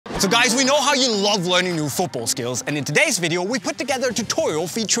So guys, we know how you love learning new football skills, and in today's video, we put together a tutorial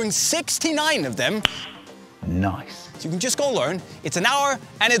featuring 69 of them. Nice. So you can just go learn. It's an hour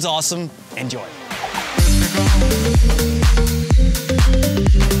and it's awesome. Enjoy.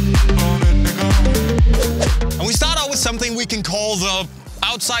 And we start out with something we can call the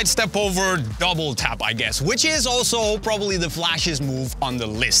outside step over double tap, I guess, which is also probably the flashiest move on the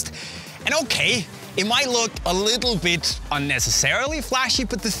list. And okay, it might look a little bit unnecessarily flashy,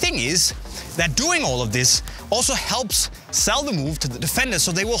 but the thing is that doing all of this also helps sell the move to the defender,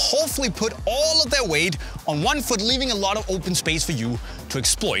 so they will hopefully put all of their weight on one foot, leaving a lot of open space for you to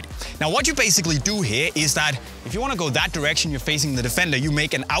exploit. Now, what you basically do here is that if you want to go that direction, you're facing the defender, you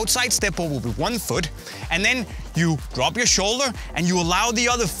make an outside step over with one foot, and then you drop your shoulder and you allow the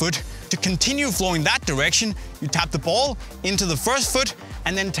other foot to continue flowing that direction. You tap the ball into the first foot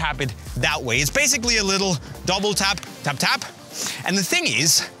and then tap it that way. It's basically a little double tap, tap, tap. And the thing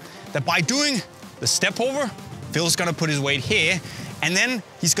is that by doing the step over, Phil's gonna put his weight here, and then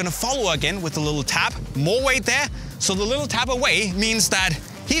he's gonna follow again with a little tap, more weight there. So the little tap away means that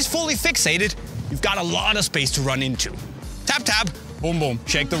he's fully fixated. You've got a lot of space to run into. Tap, tap, boom, boom,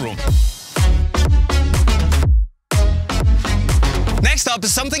 shake the room. Next up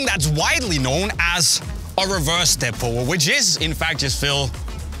is something that's widely known as a reverse step over, which is in fact just Phil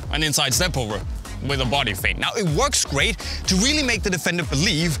an inside step over with a body feint. Now, it works great to really make the defender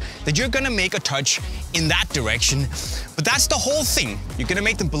believe that you're gonna make a touch in that direction, but that's the whole thing. You're gonna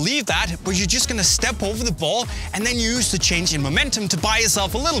make them believe that, but you're just gonna step over the ball and then use the change in momentum to buy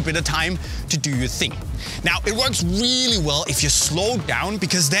yourself a little bit of time to do your thing. Now, it works really well if you're slowed down,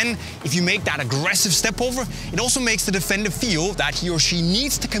 because then if you make that aggressive step over, it also makes the defender feel that he or she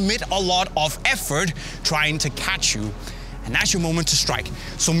needs to commit a lot of effort trying to catch you. And that's your moment to strike.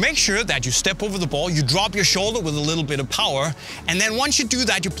 So make sure that you step over the ball, you drop your shoulder with a little bit of power, and then once you do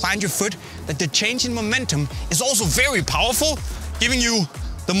that, you plant your foot, that the change in momentum is also very powerful, giving you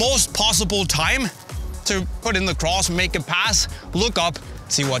the most possible time to put in the cross, make a pass, look up,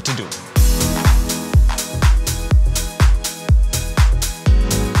 see what to do.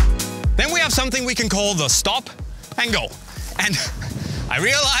 Then we have something we can call the stop and go. And I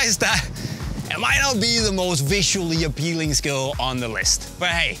realized that it might not be the most visually appealing skill on the list, but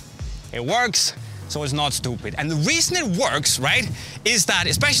hey, it works, so it's not stupid. And the reason it works, right, is that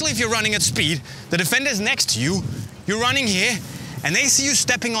especially if you're running at speed, the defender's next to you, you're running here, and they see you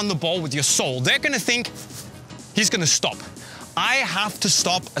stepping on the ball with your sole. They're gonna think he's gonna stop. I have to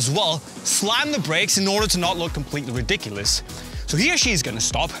stop as well, slam the brakes in order to not look completely ridiculous. So he or she's gonna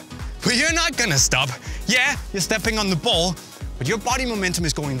stop, but you're not gonna stop. Yeah, you're stepping on the ball, but your body momentum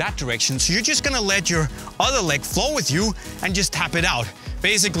is going that direction, so you're just gonna let your other leg flow with you and just tap it out.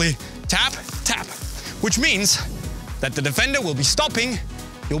 Basically, tap, tap, which means that the defender will be stopping,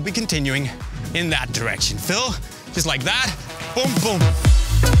 you'll be continuing in that direction. Phil, just like that, boom, boom.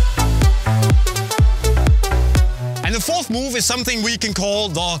 And the fourth move is something we can call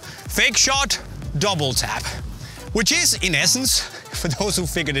the fake shot double tap, which is, in essence, for those who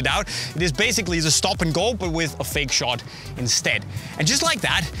figured it out, it is basically the stop and go, but with a fake shot instead. And just like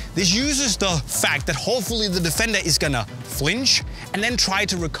that, this uses the fact that hopefully the defender is gonna flinch and then try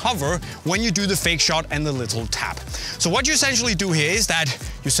to recover when you do the fake shot and the little tap. So what you essentially do here is that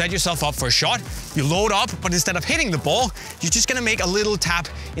you set yourself up for a shot, you load up, but instead of hitting the ball, you're just gonna make a little tap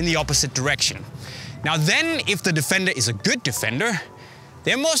in the opposite direction. Now then, if the defender is a good defender,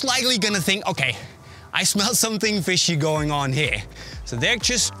 they're most likely gonna think, okay, I smell something fishy going on here. So they're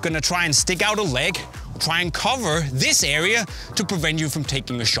just gonna try and stick out a leg, or try and cover this area to prevent you from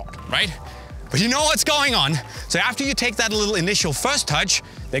taking a shot, right? But you know what's going on. So after you take that little initial first touch,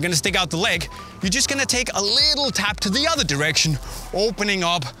 they're gonna stick out the leg. You're just gonna take a little tap to the other direction, opening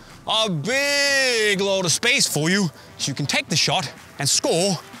up a big load of space for you, so you can take the shot and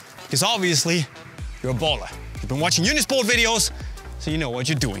score, because obviously you're a baller. You've been watching Unisport videos, so you know what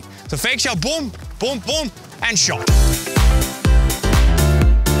you're doing. So fake shot, boom, boom, boom, and shot.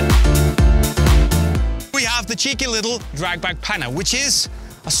 We have the cheeky little drag back panna, which is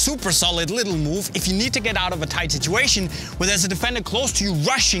a super solid little move if you need to get out of a tight situation where there's a defender close to you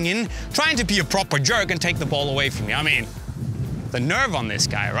rushing in, trying to be a proper jerk and take the ball away from you. I mean, the nerve on this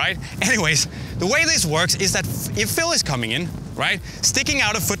guy, right? Anyways, the way this works is that if Phil is coming in, right, sticking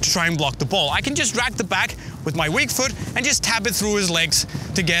out a foot to try and block the ball, I can just drag the back with my weak foot and just tap it through his legs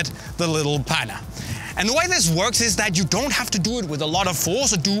to get the little panna. And the way this works is that you don't have to do it with a lot of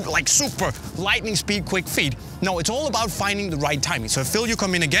force or do like super lightning speed quick feet. No, it's all about finding the right timing. So if Phil, you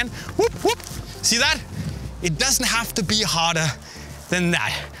come in again, whoop, whoop, see that? It doesn't have to be harder than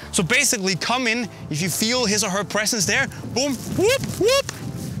that. So basically come in, if you feel his or her presence there, boom, whoop,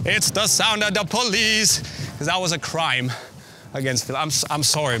 whoop, It's the sound of the police. Because that was a crime against Phil. I'm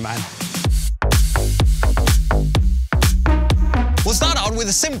sorry, man. We'll start out with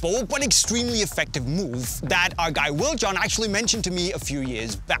a simple but extremely effective move that our guy Will John actually mentioned to me a few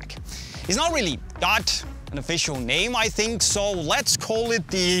years back. He's not really got an official name, I think, so let's call it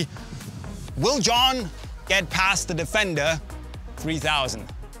the Will John Get Past the Defender 3000.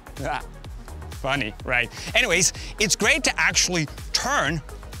 Funny, right? Anyways, it's great to actually turn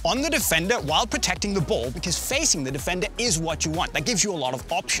on the defender while protecting the ball, because facing the defender is what you want. That gives you a lot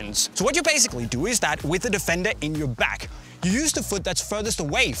of options. So what you basically do is that with the defender in your back, you use the foot that's furthest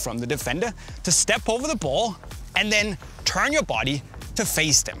away from the defender to step over the ball and then turn your body to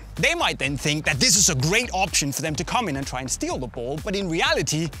face them. They might then think that this is a great option for them to come in and try and steal the ball, but in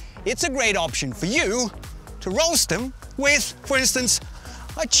reality, it's a great option for you to roast them with, for instance,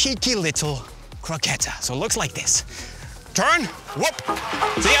 a cheeky little croqueta. So it looks like this. Turn, whoop,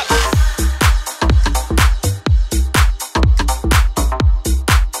 see ya.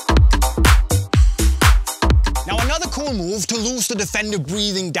 Now another cool move to lose the defender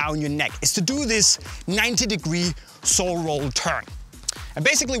breathing down your neck is to do this 90-degree sole roll turn. And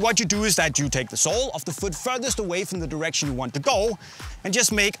basically what you do is that you take the sole of the foot furthest away from the direction you want to go and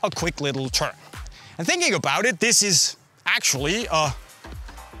just make a quick little turn. And thinking about it, this is actually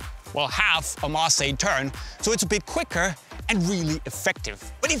half a Marseille turn, so it's a bit quicker and really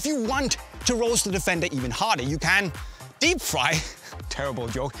effective. But if you want to roast the defender even harder, you can deep fry, terrible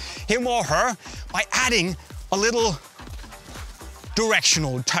joke, him or her by adding a little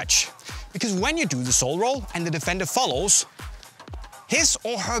directional touch. Because when you do the sole roll and the defender follows, his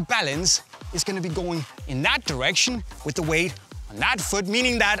or her balance is going to be going in that direction with the weight on that foot,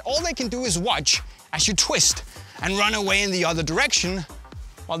 meaning that all they can do is watch as you twist and run away in the other direction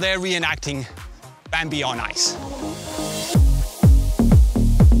while they're reenacting Bambi on ice.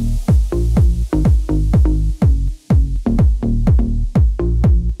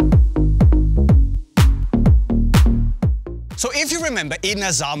 So if you remember Eden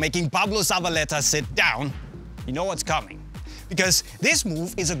Hazard making Pablo Zabaleta sit down, you know what's coming. Because this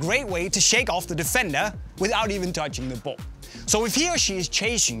move is a great way to shake off the defender without even touching the ball. So if he or she is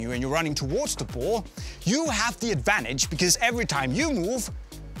chasing you and you're running towards the ball, you have the advantage because every time you move,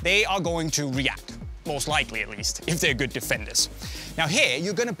 they are going to react. Most likely at least, if they're good defenders. Now here,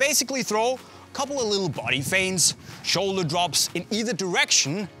 you're gonna basically throw a couple of little body feints, shoulder drops in either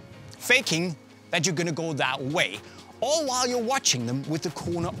direction, faking that you're gonna go that way. All while you're watching them with the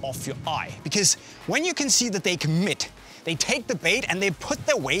corner of your eye. Because when you can see that they commit, they take the bait and they put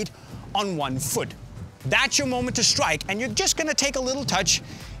their weight on one foot. That's your moment to strike, and you're just gonna take a little touch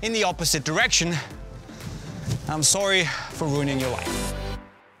in the opposite direction. I'm sorry for ruining your life.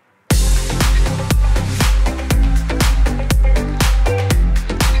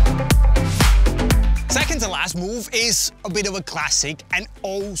 Second to last move is a bit of a classic and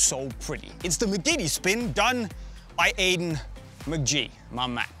oh so pretty. It's the McGiddy spin done by Aiden McG, my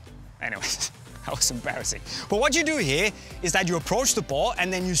man. Anyways, that was embarrassing. But what you do here is that you approach the ball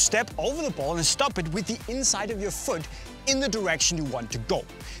and then you step over the ball and stop it with the inside of your foot in the direction you want to go.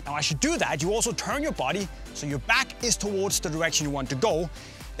 Now as you do that, you also turn your body so your back is towards the direction you want to go.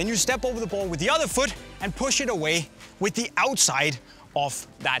 Then you step over the ball with the other foot and push it away with the outside of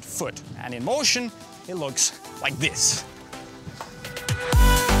that foot. And in motion, it looks like this.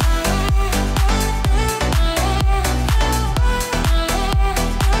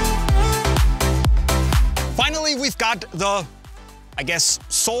 Finally, we've got the, I guess,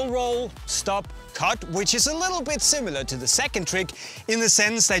 sole roll, stop, cut, which is a little bit similar to the second trick in the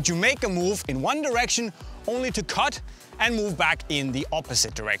sense that you make a move in one direction only to cut and move back in the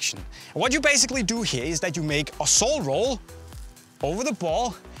opposite direction. And what you basically do here is that you make a sole roll over the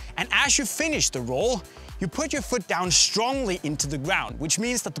ball, and as you finish the roll, you put your foot down strongly into the ground, which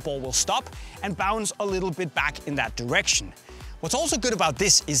means that the ball will stop and bounce a little bit back in that direction. What's also good about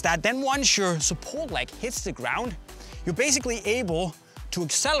this is that then once your support leg hits the ground, you're basically able to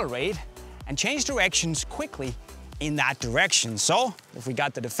accelerate and change directions quickly in that direction. So if we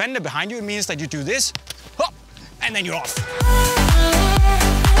got the defender behind you, it means that you do this, hop, and then you're off.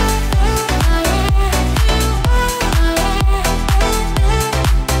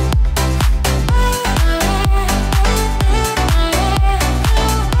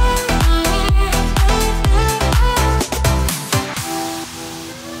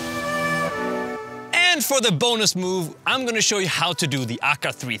 For For the bonus move, I'm gonna show you how to do the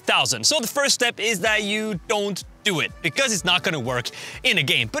AK 3000. So the first step is that you don't do it, because it's not gonna work in a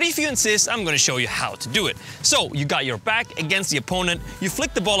game. But if you insist, I'm gonna show you how to do it. So you got your back against the opponent, you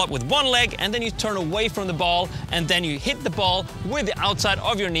flick the ball up with one leg, and then you turn away from the ball, and then you hit the ball with the outside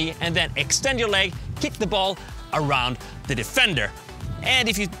of your knee, and then extend your leg, kick the ball around the defender. And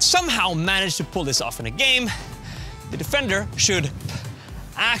if you somehow manage to pull this off in a game, the defender should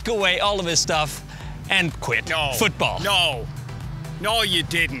hack away all of his stuff and quit football. No, you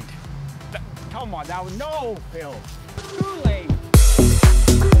didn't. Come on now, no, Phil. Too late.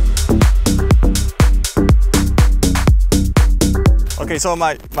 Okay, so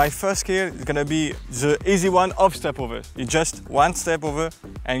my first skill is gonna be the easy one of step over. It's just one step over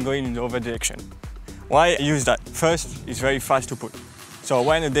and going in the other direction. Why I use that? First, it's very fast to put. So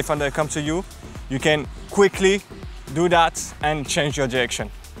when a defender comes to you, you can quickly do that and change your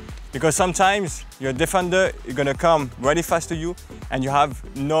direction. Because sometimes your defender is gonna come really fast to you and you have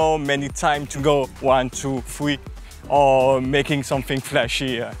no many time to go 1, 2, 3 or making something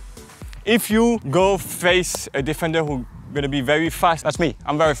flashy. If you go face a defender who's gonna be very fast. That's me,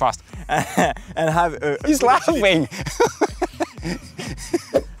 I'm very fast. And have a... He's laughing!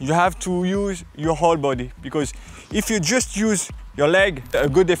 You have to use your whole body, because if you just use your leg, a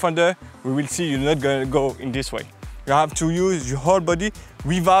good defender, we will see you're not gonna go in this way. You have to use your whole body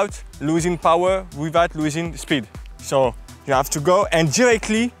without losing power, without losing speed. So you have to go and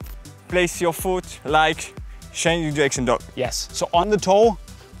directly place your foot like change direction dog. Yes, so on the toe,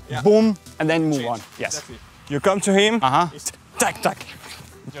 boom, and then move on. Yes. Exactly. You come to him, it's tack, tack.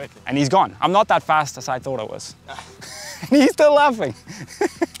 And he's gone. I'm not that fast as I thought I was. And he's still laughing.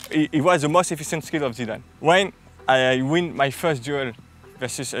 It was the most efficient skill of Zidane. When I win my first duel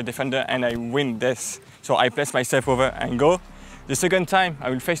versus a defender and I win this, so I place myself over and go. The second time I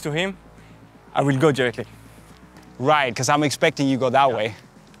will face to him, I will go directly. Right, because I'm expecting you go that way.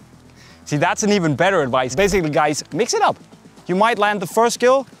 See, that's an even better advice. Basically, guys, mix it up. You might land the first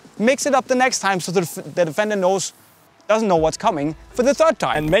skill, mix it up the next time so the defender doesn't know what's coming for the third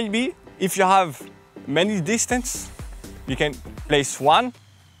time. And maybe if you have many distance, you can place 1,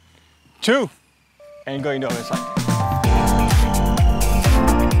 2, and go in the other side.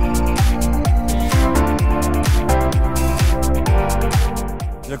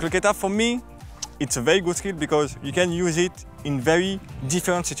 The croqueta, for me, it's a very good skill because you can use it in very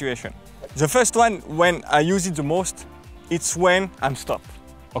different situations. The first one, when I use it the most, it's when I'm stopped.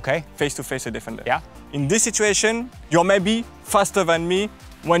 Okay. Face to face a defender. Yeah. In this situation, you're maybe faster than me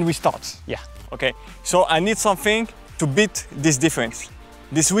when we start. Yeah. Okay. So I need something to beat this difference.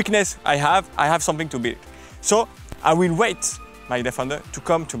 This weakness I have something to beat. So I will wait my defender to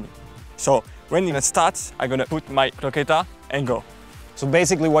come to me. So when it starts, I'm gonna put my croqueta and go. So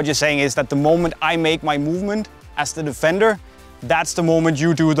basically what you're saying is that the moment I make my movement as the defender, that's the moment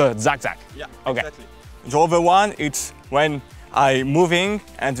you do the zack-zack. Yeah, okay. Exactly. The other one, it's when I'm moving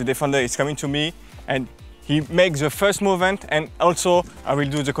and the defender is coming to me and he makes the first movement and also I will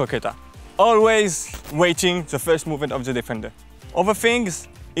do the croqueta. Always waiting the first movement of the defender. Other things,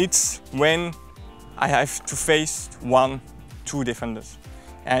 it's when I have to face 1, 2 defenders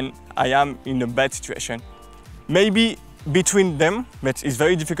and I am in a bad situation. Maybe between them, but it's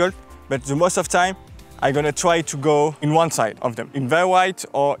very difficult, but the most of the time I'm gonna try to go in one side of them, in their right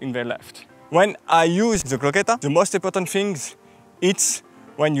or in their left. When I use the croqueta, the most important thing it's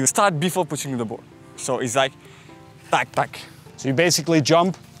when you start before pushing the ball. So it's like tack, tack. So you basically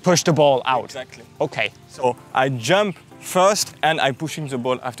jump, push the ball out. Exactly. Okay. So I jump first and I'm pushing the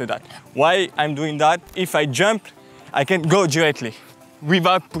ball after that. Why I'm doing that? If I jump, I can go directly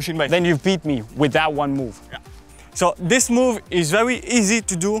without pushing my... Then you've beat me with that one move. Yeah. So this move is very easy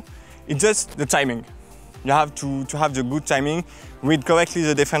to do. It's just the timing. You have to have the good timing, read correctly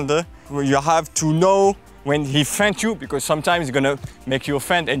the defender. You have to know when he feints you, because sometimes he's gonna make you a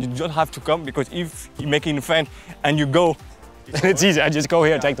feint and you don't have to come, because if he's making a feint and you go, it's easy, I just go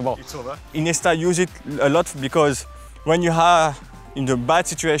here and take the ball. It's over. Iniesta use it a lot because when you are in the bad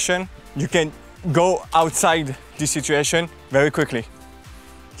situation, you can go outside this situation very quickly.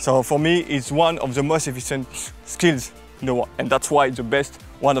 So for me, it's one of the most efficient skills in the world, and that's why the best,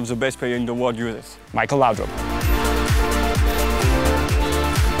 one of the best players in the world uses. Michael Laudrup.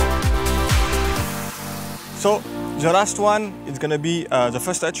 So the last one is gonna be the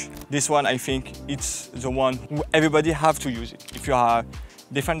first touch. This one, I think, it's the one everybody have to use it. If you are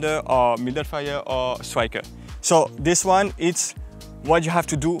defender or middle fire or striker. So this one, it's what you have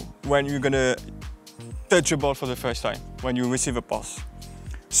to do when you're gonna touch the ball for the first time, when you receive a pass.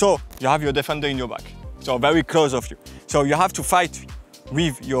 So you have your defender in your back, so very close of you. So you have to fight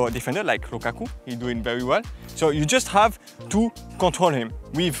with your defender, like Lukaku, he's doing very well. So you just have to control him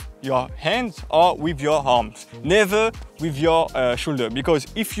with your hands or with your arms, never with your shoulder, because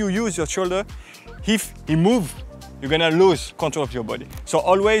if you use your shoulder, if he moves, you're gonna lose control of your body. So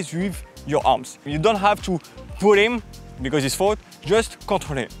always with your arms. You don't have to pull him because it's fault, just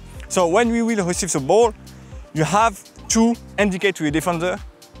control him. So when we will receive the ball, you have to indicate to your defender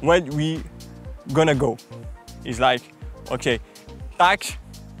where we gonna go. It's like, okay, tack,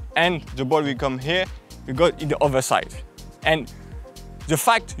 and the ball will come here, you go in the other side. And the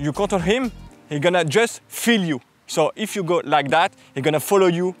fact you control him, he's gonna just feel you. So if you go like that, he's gonna follow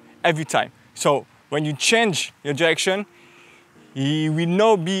you every time. So when you change your direction, he will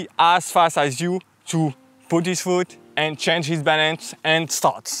not be as fast as you to put his foot and change his balance and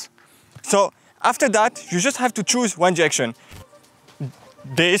starts. So after that, you just have to choose one direction.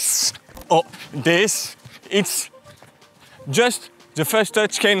 This or this. It's just the first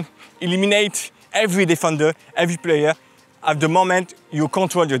touch can eliminate every defender, every player at the moment you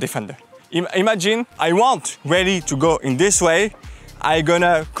control your defender. Imagine I want really to go in this way. I'm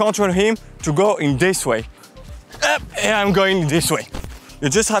gonna control him to go in this way. And I'm going this way. You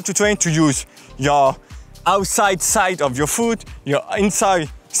just have to train to use your outside side of your foot, your inside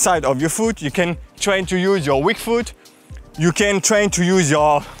side of your foot. You can train to use your weak foot. You can train to use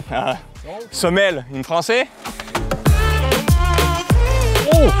your semelle in français.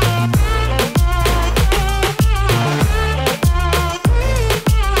 Oh.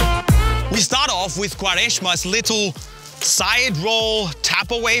 We start off with Quaresma's little side roll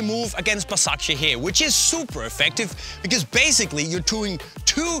tap away move against Basaccia here, which is super effective because basically you're doing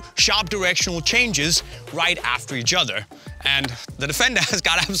two sharp directional changes right after each other. And the defender has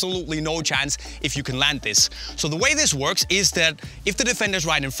got absolutely no chance if you can land this. So the way this works is that if the defender's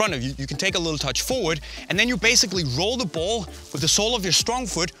right in front of you, you can take a little touch forward and then you basically roll the ball with the sole of your strong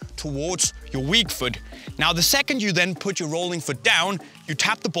foot towards your weak foot. Now the second you then put your rolling foot down, you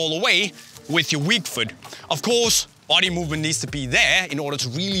tap the ball away with your weak foot. Of course, body movement needs to be there in order to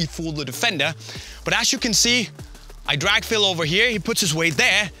really fool the defender. But as you can see, I drag Phil over here, he puts his weight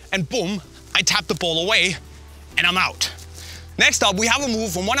there, and boom, I tap the ball away, and I'm out. Next up, we have a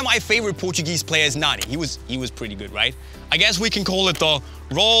move from one of my favorite Portuguese players, Nani. He was pretty good, right? I guess we can call it the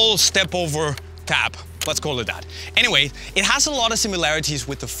roll, step over, tap. Let's call it that. Anyway, it has a lot of similarities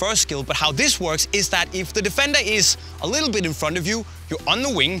with the first skill, but how this works is that if the defender is a little bit in front of you, you're on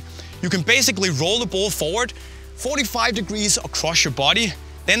the wing, you can basically roll the ball forward 45 degrees across your body.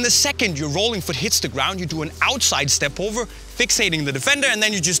 Then the second your rolling foot hits the ground, you do an outside step over, fixating the defender, and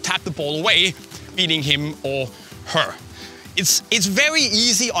then you just tap the ball away, beating him or her. It's very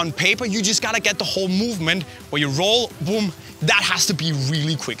easy on paper, you just gotta get the whole movement where you roll, boom, that has to be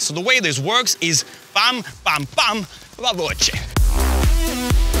really quick. So the way this works is bam, bam, bam, veloce.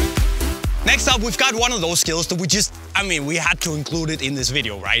 Next up, we've got one of those skills that we had to include it in this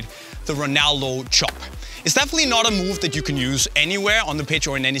video, right? The Ronaldo chop. It's definitely not a move that you can use anywhere on the pitch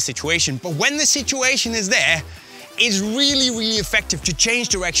or in any situation, but when the situation is there, it's really, really effective to change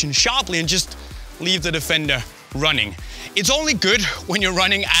direction sharply and just leave the defender running. It's only good when you're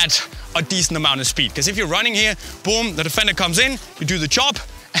running at a decent amount of speed, because if you're running here, boom, the defender comes in, you do the chop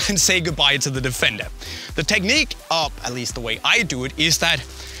and say goodbye to the defender. The technique, at least the way I do it, is that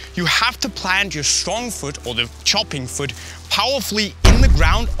you have to plant your strong foot or the chopping foot powerfully in the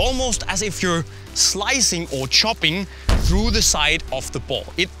ground, almost as if you're slicing or chopping through the side of the ball.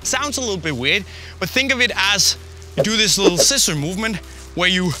 It sounds a little bit weird, but think of it as you do this little scissor movement where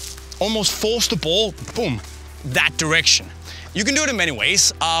you almost force the ball, boom, that direction. You can do it in many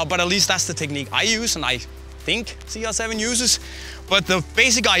ways, but at least that's the technique I use and I think CR7 uses. But the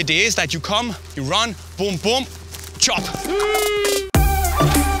basic idea is that you come, you run, boom, boom, chop.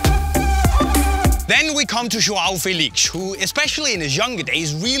 Then we come to João Felix, who, especially in his younger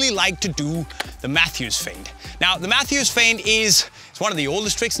days, really liked to do the Matthews feint. Now, the Matthews feint it's one of the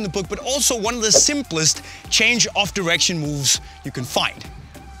oldest tricks in the book, but also one of the simplest change of direction moves you can find.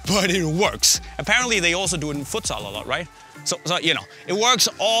 But it works. Apparently, they also do it in futsal a lot, right? So you know, it works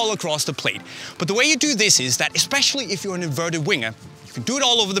all across the plate. But the way you do this is that, especially if you're an inverted winger, you can do it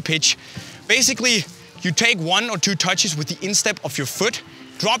all over the pitch. Basically, you take one or two touches with the instep of your foot,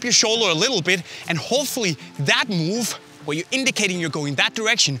 drop your shoulder a little bit, and hopefully that move, where you're indicating you're going that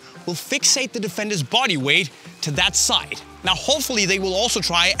direction, will fixate the defender's body weight to that side. Now, hopefully they will also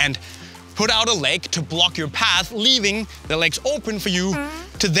try and put out a leg to block your path, leaving the legs open for you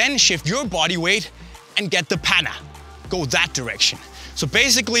to then shift your body weight and get the panna, go that direction. So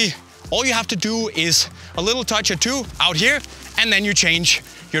basically, all you have to do is a little touch or two out here, and then you change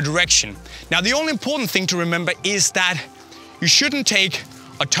your direction. Now, the only important thing to remember is that you shouldn't take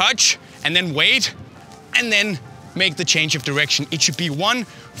a touch and then wait and then make the change of direction. It should be one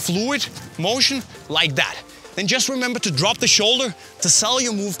fluid motion like that. Then just remember to drop the shoulder to sell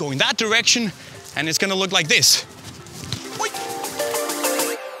your move going that direction, and it's gonna look like this.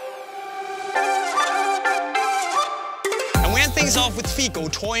 And we end things off with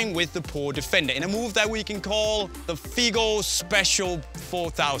Figo toying with the poor defender in a move that we can call the Figo Special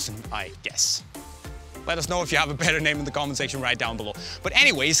 4000, I guess. Let us know if you have a better name in the comment section right down below. But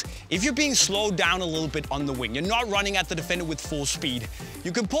anyways, if you're being slowed down a little bit on the wing, you're not running at the defender with full speed,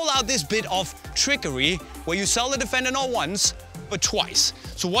 you can pull out this bit of trickery where you sell the defender not once, but twice.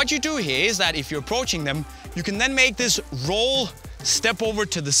 So what you do here is that if you're approaching them, you can then make this roll, step over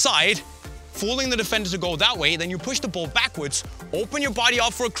to the side, fooling the defender to go that way, then you push the ball backwards, open your body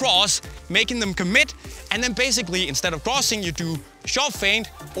up for a cross, making them commit, and then basically, instead of crossing, you do shove feint,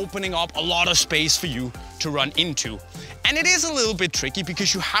 opening up a lot of space for you to run into. And it is a little bit tricky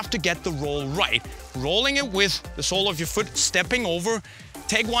because you have to get the roll right. Rolling it with the sole of your foot, stepping over,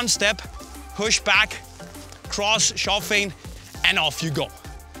 take one step, push back, cross, shove feint, and off you go.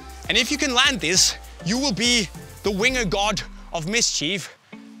 And if you can land this, you will be the winger god of mischief.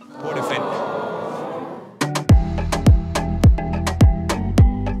 Poor defender.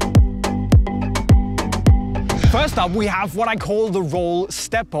 First up, we have what I call the roll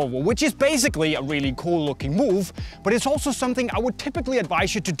step over, which is basically a really cool looking move, but it's also something I would typically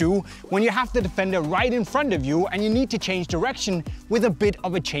advise you to do when you have the defender right in front of you and you need to change direction with a bit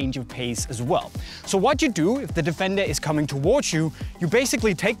of a change of pace as well. So what you do, if the defender is coming towards you, you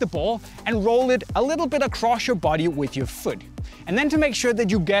basically take the ball and roll it a little bit across your body with your foot. And then to make sure that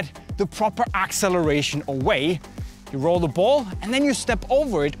you get the proper acceleration away, you roll the ball and then you step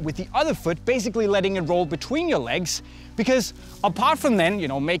over it with the other foot, basically letting it roll between your legs. Because apart from then,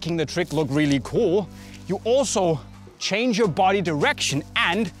 making the trick look really cool, you also change your body direction,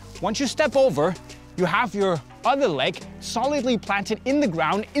 and once you step over, you have your other leg solidly planted in the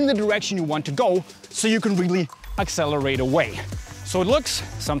ground in the direction you want to go, so you can really accelerate away. So it looks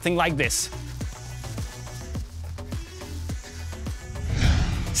something like this.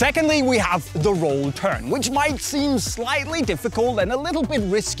 Secondly, we have the roll turn, which might seem slightly difficult and a little bit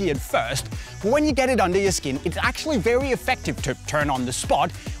risky at first, but when you get it under your skin, it's actually very effective to turn on the spot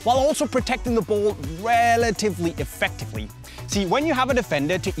while also protecting the ball relatively effectively. See, when you have a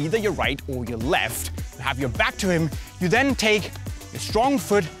defender to either your right or your left, you have your back to him, you then take your strong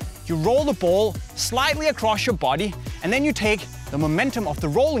foot, you roll the ball slightly across your body, and then you take the momentum of the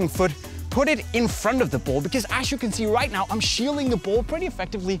rolling foot, put it in front of the ball, because as you can see right now, I'm shielding the ball pretty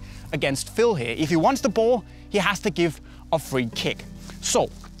effectively against Phil here. If he wants the ball, he has to give a free kick. So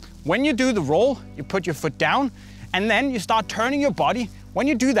when you do the roll, you put your foot down and then you start turning your body. When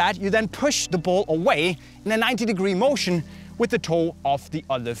you do that, you then push the ball away in a 90-degree motion with the toe of the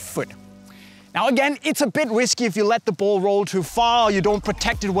other foot. Now again, it's a bit risky if you let the ball roll too far, or you don't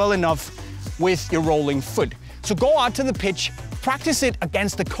protect it well enough with your rolling foot. So go out to the pitch, practice it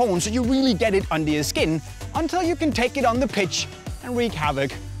against the cone so you really get it under your skin until you can take it on the pitch and wreak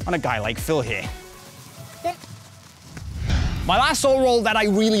havoc on a guy like Phil here. Yeah. My last sole roll that I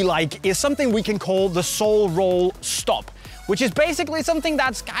really like is something we can call the sole roll stop, which is basically something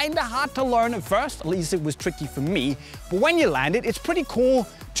that's kind of hard to learn at first, at least it was tricky for me. But when you land it, it's pretty cool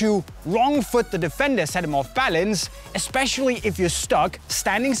to wrong foot the defender, set him off balance, especially if you're stuck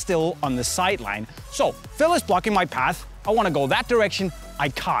standing still on the sideline. So Phil is blocking my path. I want to go that direction, I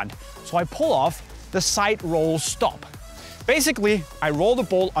can't. So I pull off the side roll stop. Basically, I roll the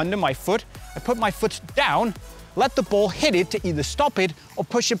ball under my foot, I put my foot down, let the ball hit it to either stop it or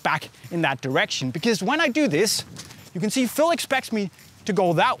push it back in that direction. Because when I do this, you can see Phil expects me to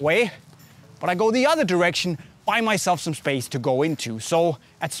go that way, but I go the other direction, buy myself some space to go into. So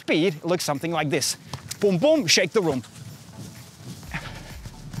at speed, it looks something like this. Boom, boom, shake the room.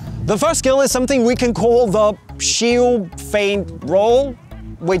 The first skill is something we can call the shield feint roll,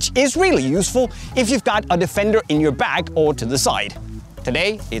 which is really useful if you've got a defender in your back or to the side.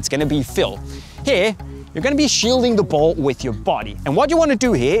 Today, it's gonna be Phil. Here, you're gonna be shielding the ball with your body. And what you wanna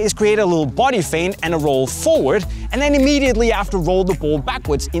do here is create a little body feint and a roll forward, and then immediately after roll the ball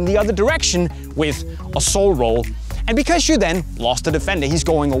backwards in the other direction with a sole roll. And because you then lost the defender, he's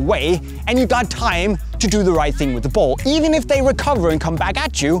going away, and you got time to do the right thing with the ball. Even if they recover and come back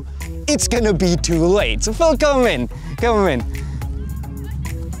at you, it's gonna be too late. So Phil, come in, come in.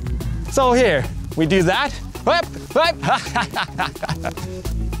 So here, we do that. Whip, whip.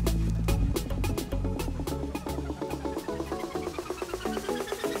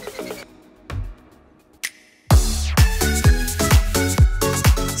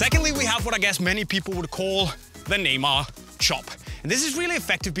 Secondly, we have what I guess many people would call the Neymar chop. And this is really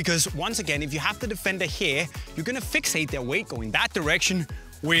effective because, once again, if you have the defender here, you're gonna fixate their weight going that direction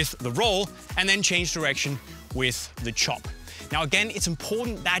with the roll and then change direction with the chop. Now again, it's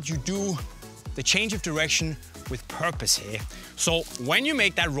important that you do the change of direction with purpose here. So when you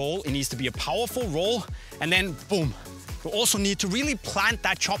make that roll, it needs to be a powerful roll, and then boom. You also need to really plant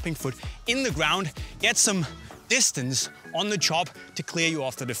that chopping foot in the ground, get some distance on the chop to clear you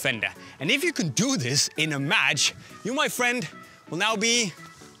off the defender. And if you can do this in a match, you, my friend, will now be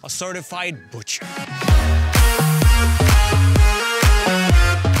a certified butcher.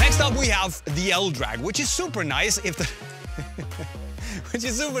 Next up we have the L drag, which is super nice if the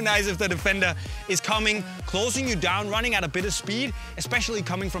defender is coming, closing you down, running at a bit of speed, especially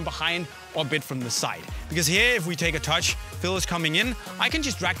coming from behind or a bit from the side. Because here, if we take a touch, Phil is coming in, I can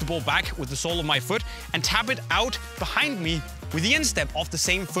just drag the ball back with the sole of my foot and tap it out behind me with the instep off the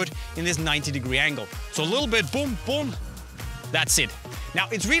same foot in this 90-degree angle. So a little bit, boom, boom, that's it. Now,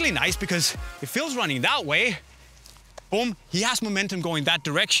 it's really nice because if Phil's running that way, boom, he has momentum going that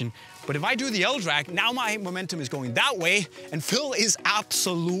direction. But if I do the L drag, now my momentum is going that way and Phil is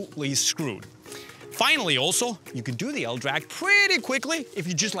absolutely screwed. Finally, also, you can do the L drag pretty quickly if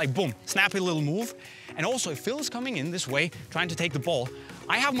you just like, boom, snappy little move. And also, if Phil is coming in this way, trying to take the ball,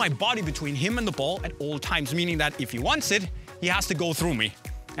 I have my body between him and the ball at all times, meaning that if he wants it, he has to go through me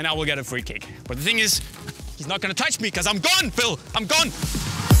and I will get a free kick. But the thing is, he's not gonna touch me because I'm gone, Phil, I'm gone.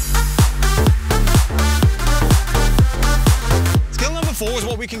 Skill number 4 is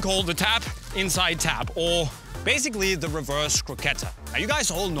what we can call the tap inside tap, or basically the reverse croqueta. Now you guys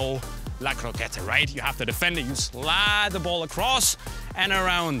all know la croqueta, right? You have the defender, you slide the ball across and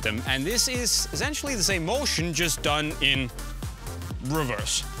around them. And this is essentially the same motion, just done in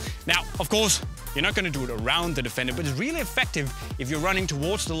reverse. Now, of course, you're not gonna do it around the defender, but it's really effective if you're running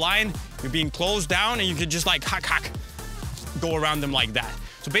towards the line, you're being closed down, and you can just like hack, go around them like that.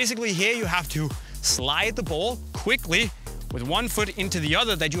 So basically here you have to slide the ball quickly with one foot into the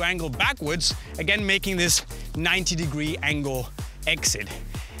other that you angle backwards, again making this 90-degree angle exit.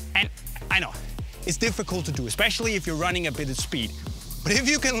 And I know, it's difficult to do, especially if you're running a bit of speed. But if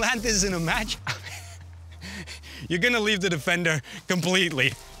you can land this in a match, you're gonna leave the defender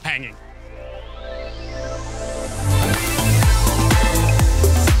completely hanging.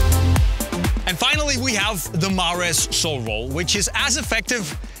 And finally, we have the Mares sole roll, which is as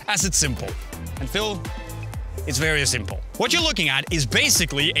effective as it's simple. And Phil, it's very simple. What you're looking at is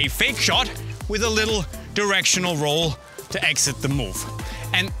basically a fake shot with a little directional roll to exit the move.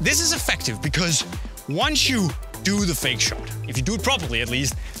 And this is effective because once you do the fake shot, if you do it properly at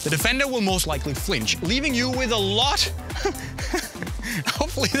least, the defender will most likely flinch, leaving you with a lot.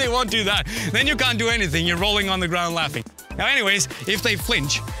 Hopefully they won't do that. Then you can't do anything, you're rolling on the ground laughing. Now anyways, if they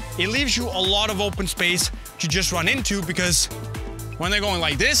flinch, it leaves you a lot of open space to just run into, because when they're going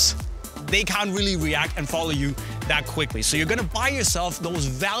like this, they can't really react and follow you that quickly. So you're gonna buy yourself those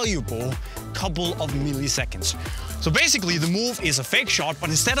valuable couple of milliseconds. So basically the move is a fake shot, but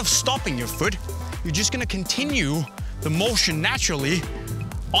instead of stopping your foot, you're just gonna continue the motion naturally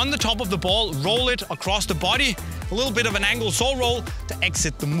on the top of the ball, roll it across the body, a little bit of an angle sole roll to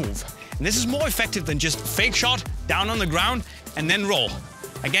exit the move. And this is more effective than just fake shot, down on the ground, and then roll.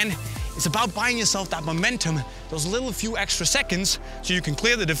 Again, it's about buying yourself that momentum, those little few extra seconds, so you can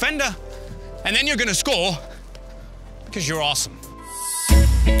clear the defender, and then you're gonna score, because you're awesome.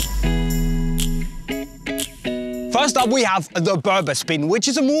 First up, we have the Berber spin, which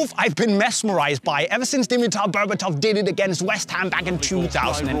is a move I've been mesmerized by ever since Dimitar Berbatov did it against West Ham back in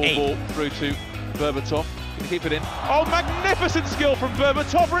 2008. Ball through to Berbatov. Can keep it in. Oh, magnificent skill from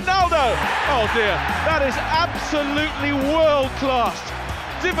Berbatov. Ronaldo! Oh dear, that is absolutely world class.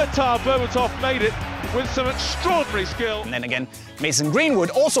 Dimitar Berbatov made it with some extraordinary skill. And then again, Mason Greenwood,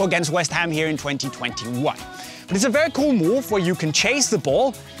 also against West Ham here in 2021. But it's a very cool move where you can chase the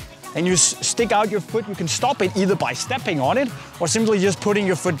ball and you stick out your foot. You can stop it either by stepping on it or simply just putting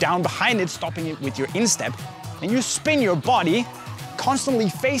your foot down behind it, stopping it with your instep. And you spin your body, constantly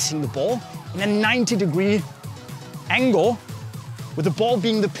facing the ball in a 90-degree angle, with the ball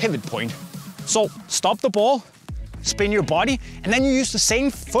being the pivot point. So stop the ball, spin your body, and then you use the same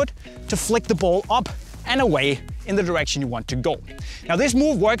foot to flick the ball up and away in the direction you want to go. Now this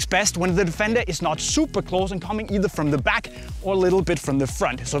move works best when the defender is not super close and coming either from the back or a little bit from the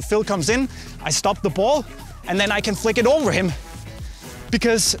front. So if Phil comes in, I stop the ball, and then I can flick it over him,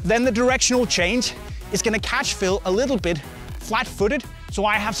 because then the directional change is gonna catch Phil a little bit flat-footed, so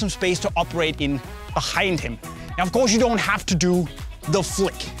I have some space to operate in behind him. Now, of course, you don't have to do the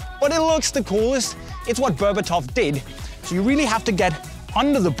flick, but it looks the coolest. It's what Berbatov did. So you really have to get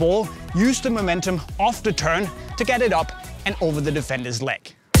under the ball, use the momentum off the turn to get it up and over the defender's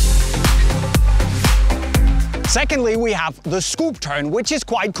leg. Secondly, we have the scoop turn, which is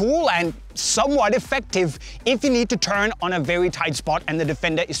quite cool and somewhat effective if you need to turn on a very tight spot and the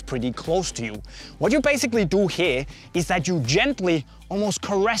defender is pretty close to you. What you basically do here is that you gently almost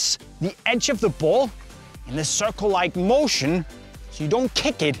caress the edge of the ball in this circle-like motion, so you don't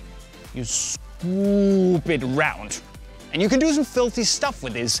kick it, you scoop it round. And you can do some filthy stuff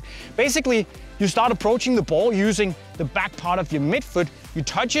with this. Basically, you start approaching the ball using the back part of your midfoot, you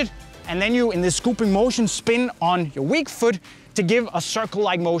touch it, and then you, in this scooping motion, spin on your weak foot to give a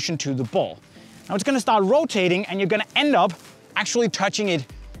circle-like motion to the ball. Now it's gonna start rotating and you're gonna end up actually touching it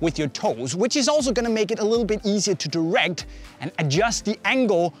with your toes, which is also gonna make it a little bit easier to direct and adjust the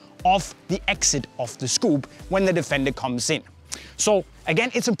angle of the exit of the scoop when the defender comes in. So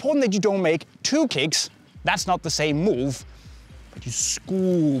again, it's important that you don't make two kicks. That's not the same move, but you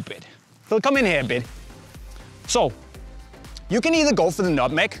scoop it. Phil, come in here a bit. So you can either go for the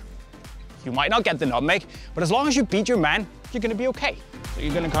nutmeg. You might not get the nutmeg, but as long as you beat your man, you're gonna be okay. So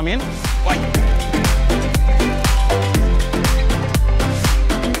you're gonna come in, like.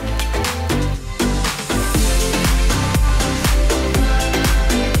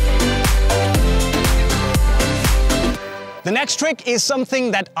 The next trick is something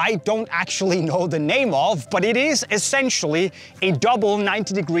that I don't actually know the name of, but it is essentially a double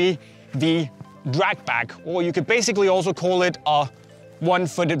 90-degree V drag back, or you could basically also call it a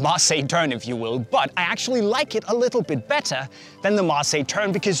one-footed Marseille turn, if you will, but I actually like it a little bit better than the Marseille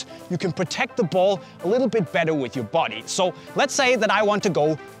turn because you can protect the ball a little bit better with your body. So let's say that I want to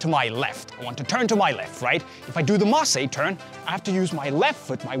go to my left. I want to turn to my left, right? If I do the Marseille turn, I have to use my left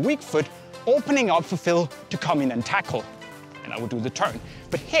foot, my weak foot, opening up for Phil to come in and tackle. And I would do the turn.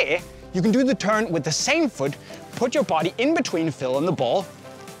 But here, you can do the turn with the same foot, put your body in between Phil and the ball,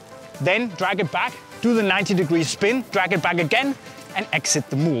 then drag it back, do the 90-degree spin, drag it back again, and exit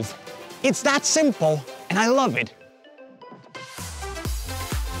the move. It's that simple, and I love it.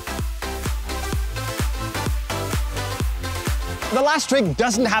 The last trick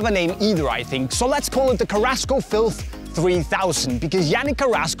doesn't have a name either, I think, so let's call it the Carrasco Filth 3000, because Yannick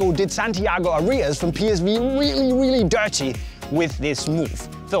Carrasco did Santiago Arias from PSV really dirty with this move.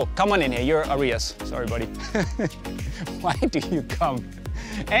 Phil, come on in here, you're Arias. Sorry, buddy. Why do you come?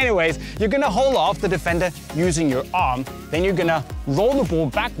 Anyways, you're gonna hold off the defender using your arm, then you're gonna roll the ball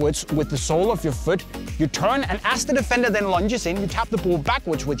backwards with the sole of your foot, you turn, and as the defender then lunges in, you tap the ball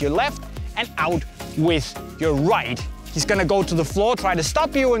backwards with your left and out with your right. He's gonna go to the floor, try to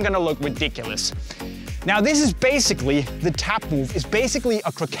stop you, and gonna look ridiculous. Now this is basically the tap move. It's basically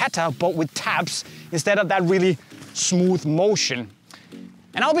a croqueta, but with taps instead of that really smooth motion.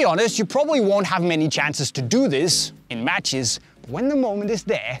 And I'll be honest, you probably won't have many chances to do this in matches, but when the moment is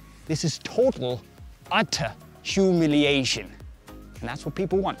there, this is total, utter humiliation. And that's what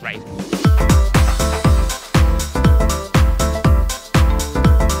people want, right?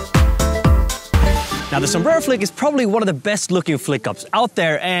 Now the sombrero flick is probably one of the best looking flick ups out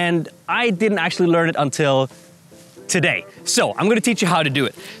there, and I didn't actually learn it until today. So I'm gonna teach you how to do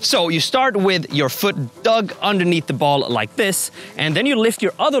it. So you start with your foot dug underneath the ball like this, and then you lift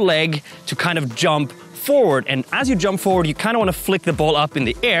your other leg to kind of jump forward. And as you jump forward, you kind of want to flick the ball up in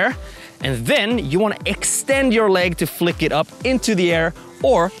the air, and then you want to extend your leg to flick it up into the air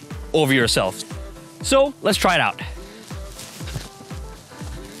or over yourself. So let's try it out.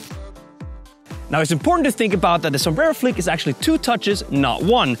 Now it's important to think about that the sombrero flick is actually 2 touches, not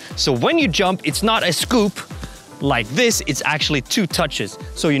 1. So when you jump, it's not a scoop like this, it's actually 2 touches.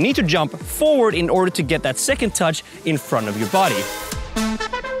 So you need to jump forward in order to get that second touch in front of your body.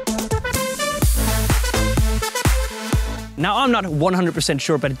 Now I'm not 100%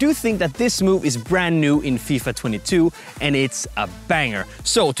 sure, but I do think that this move is brand new in FIFA 22 and it's a banger.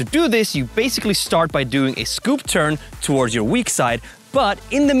 So to do this, you basically start by doing a scoop turn towards your weak side, but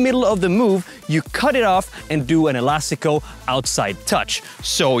in the middle of the move, you cut it off and do an elastico outside touch.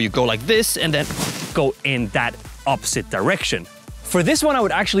 So you go like this and then go in that opposite direction. For this one, I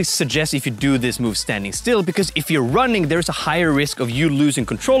would actually suggest if you do this move standing still, because if you're running, there's a higher risk of you losing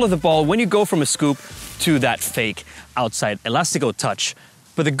control of the ball when you go from a scoop to that fake outside elastico touch.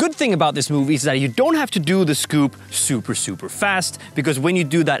 But the good thing about this move is that you don't have to do the scoop super fast, because when you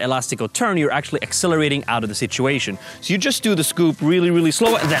do that elastico turn, you're actually accelerating out of the situation. So you just do the scoop really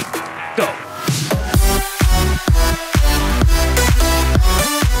slow and then go.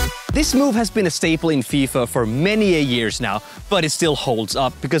 This move has been a staple in FIFA for many years now, but it still holds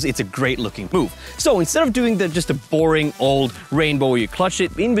up because it's a great looking move. So instead of doing just a boring old rainbow where you clutch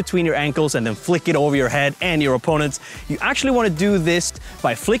it in between your ankles and then flick it over your head and your opponents, you actually want to do this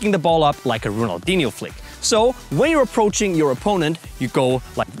by flicking the ball up like a Ronaldinho flick. So when you're approaching your opponent, you go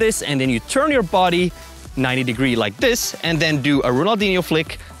like this and then you turn your body 90 degrees like this and then do a Ronaldinho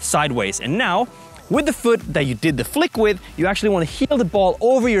flick sideways. And now, with the foot that you did the flick with, you actually want to heel the ball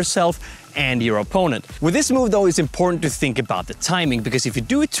over yourself and your opponent. With this move though, it's important to think about the timing, because if you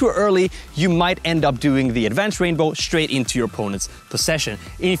do it too early, you might end up doing the advanced rainbow straight into your opponent's possession.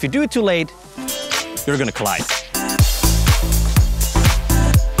 And if you do it too late, you're gonna collide.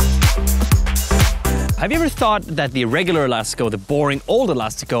 Have you ever thought that the regular Elastico, the boring old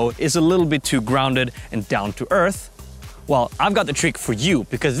Elastico, is a little bit too grounded and down to earth? Well, I've got the trick for you,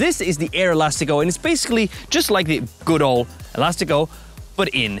 because this is the Air Elastico and it's basically just like the good old Elastico, but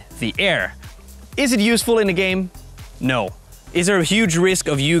in the air. Is it useful in a game? No. Is there a huge risk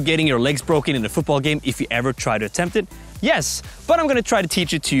of you getting your legs broken in a football game if you ever try to attempt it? Yes, but I'm gonna try to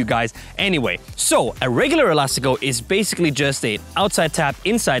teach it to you guys anyway. So, a regular Elastico is basically just an outside tap,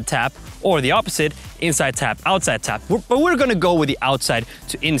 inside tap, or the opposite, inside tap, outside tap. But we're gonna go with the outside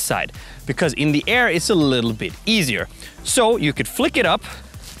to inside, because in the air it's a little bit easier. So you could flick it up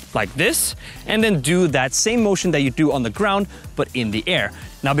like this, and then do that same motion that you do on the ground, but in the air.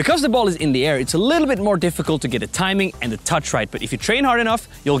 Now, because the ball is in the air, it's a little bit more difficult to get the timing and the touch right, but if you train hard enough,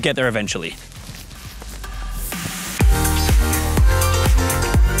 you'll get there eventually.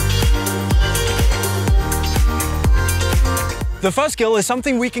 The first skill is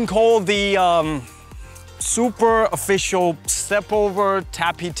something we can call the super official step over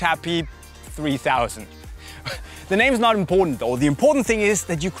tappy tappy 3000. The name's not important though. The important thing is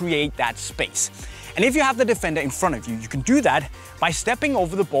that you create that space. And if you have the defender in front of you, you can do that by stepping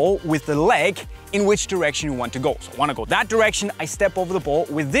over the ball with the leg in which direction you want to go. So I want to go that direction, I step over the ball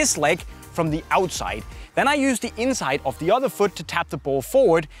with this leg from the outside. Then I use the inside of the other foot to tap the ball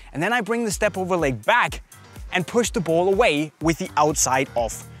forward, and then I bring the step over leg back and push the ball away with the outside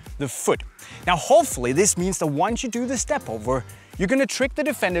of the foot. Now hopefully this means that once you do the step over, you're gonna trick the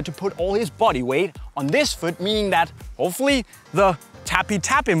defender to put all his body weight on this foot, meaning that hopefully the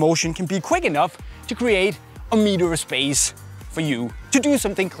tappy-tappy motion can be quick enough to create a meter of space for you to do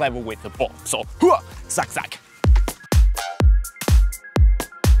something clever with the ball. So, zack, zack.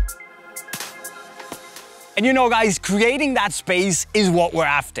 And you know guys, creating that space is what we're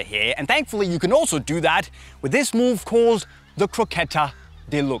after here. And thankfully you can also do that with this move called the Croqueta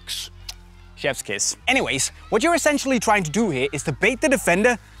Deluxe. Chef's kiss. Anyways, what you're essentially trying to do here is to bait the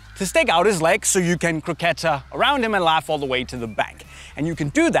defender to stick out his leg so you can croqueta around him and laugh all the way to the bank. And you can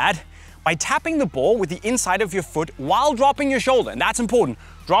do that by tapping the ball with the inside of your foot while dropping your shoulder. And that's important.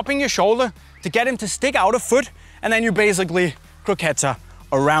 Dropping your shoulder to get him to stick out a foot, and then you basically croqueta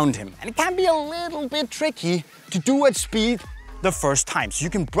around him. And it can be a little bit tricky to do at speed the first time. So you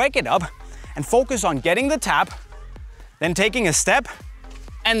can break it up and focus on getting the tap, then taking a step,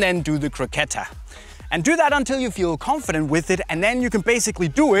 and then do the croqueta. And do that until you feel confident with it, and then you can basically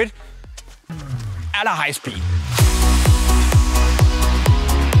do it at a high speed.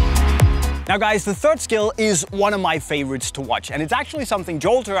 Now guys, the third skill is one of my favorites to watch, and it's actually something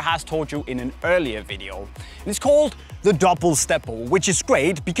Jolter has taught you in an earlier video. And it's called the double step over, which is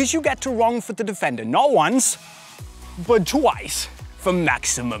great because you get to wrong foot the defender not once, but twice for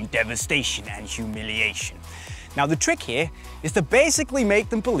maximum devastation and humiliation. Now the trick here is to basically make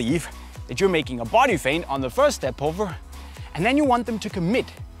them believe that you're making a body feint on the first step over, and then you want them to commit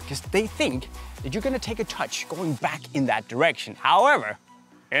because they think that you're gonna take a touch going back in that direction. However,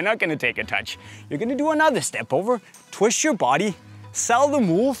 you're not gonna take a touch. You're gonna do another step over, twist your body, sell the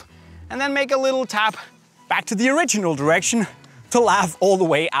move, and then make a little tap back to the original direction to laugh all the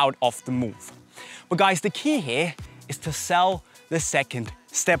way out of the move. But guys, the key here is to sell the second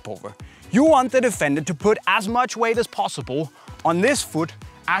step over. You want the defender to put as much weight as possible on this foot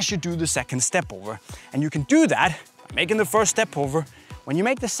as you do the second step over. And you can do that by making the first step over. When you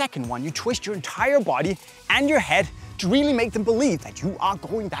make the second one, you twist your entire body and your head to really make them believe that you are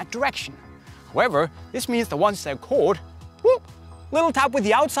going that direction. However, this means that once they're caught, whoop, little tap with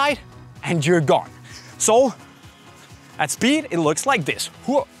the outside and you're gone. So at speed, it looks like this.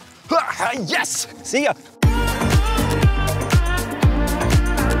 Yes, see ya.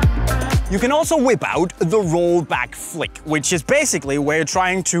 You can also whip out the roll back flick, which is basically where you're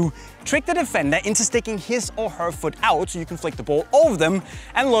trying to trick the defender into sticking his or her foot out so you can flick the ball over them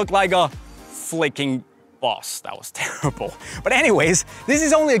and look like a flicking boss. That was terrible. But anyways, this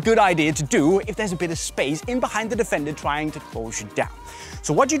is only a good idea to do if there's a bit of space in behind the defender trying to close you down.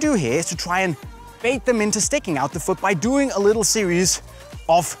 So what you do here is to try and bait them into sticking out the foot by doing a little series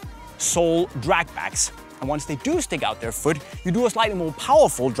of sole drag backs. And once they do stick out their foot, you do a slightly more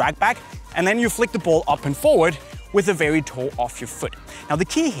powerful drag back, and then you flick the ball up and forward with the very toe off your foot. Now the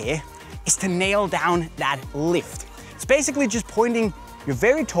key here is to nail down that lift. It's basically just pointing your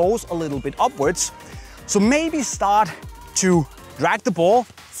very toes a little bit upwards. So maybe start to drag the ball,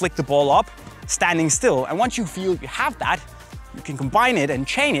 flick the ball up, standing still. And once you feel you have that, you can combine it and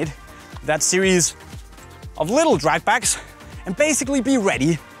chain it with that series of little drag backs and basically be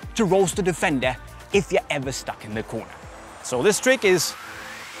ready to roast the defender if you're ever stuck in the corner. So this trick is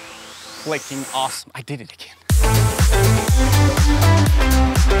flicking awesome. I did it again.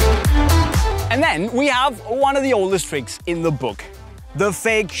 And then we have one of the oldest tricks in the book, the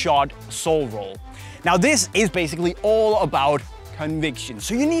fake shot soul roll. Now this is basically all about conviction.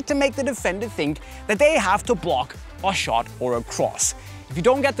 So you need to make the defender think that they have to block a shot or a cross. If you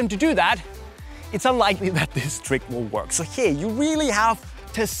don't get them to do that, it's unlikely that this trick will work. So here you really have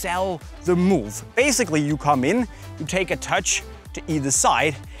to sell the move. Basically you come in, you take a touch to either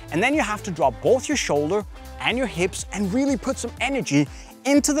side, and then you have to drop both your shoulder and your hips and really put some energy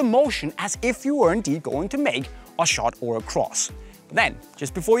into the motion as if you were indeed going to make a shot or a cross. Then,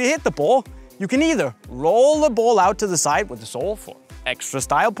 just before you hit the ball, you can either roll the ball out to the side with the sole for extra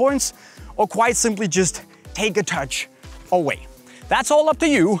style points, or quite simply just take a touch away. That's all up to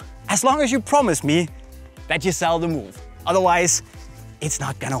you, as long as you promise me that you sell the move. Otherwise, it's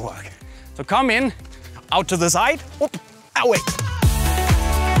not gonna work. So come in, out to the side, whoop, away.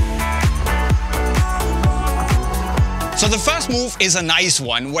 So the first move is a nice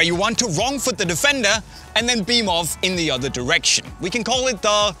one where you want to wrong foot the defender and then beam off in the other direction. We can call it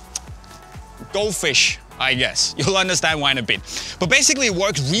the go fish, I guess. You'll understand why in a bit. But basically it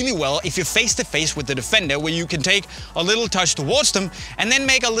works really well if you're face to face with the defender, where you can take a little touch towards them and then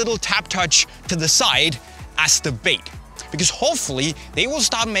make a little tap touch to the side as the bait. Because hopefully they will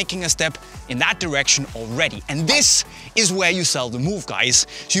start making a step in that direction already. And this is where you sell the move, guys.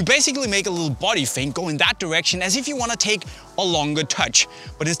 So you basically make a little body feint, go in that direction as if you want to take a longer touch.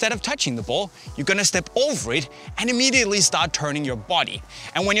 But instead of touching the ball, you're gonna step over it and immediately start turning your body.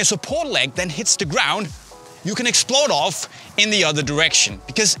 And when your support leg then hits the ground, you can explode off in the other direction.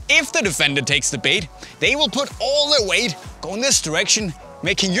 Because if the defender takes the bait, they will put all their weight, go in this direction,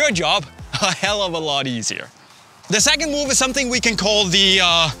 making your job a hell of a lot easier. The second move is something we can call the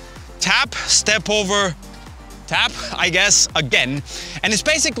tap, step over, tap, I guess, again. And it's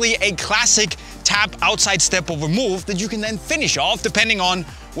basically a classic tap outside step over move that you can then finish off depending on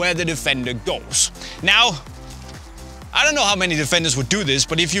where the defender goes. Now, I don't know how many defenders would do this,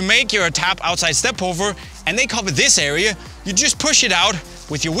 but if you make your tap outside step over and they cover this area, you just push it out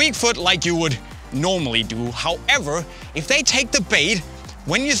with your weak foot like you would normally do. However, if they take the bait,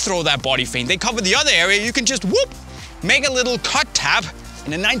 when you throw that body feint, they cover the other area, you can just whoop, make a little cut tap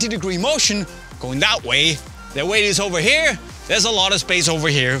in a 90-degree motion, going that way. Their weight is over here, there's a lot of space over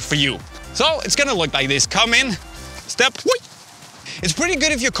here for you. So it's gonna look like this. Come in, step, whoosh. It's pretty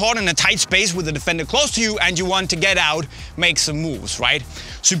good if you're caught in a tight space with the defender close to you and you want to get out, make some moves, right?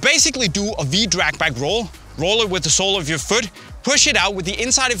 So you basically do a V drag back roll it with the sole of your foot, push it out with the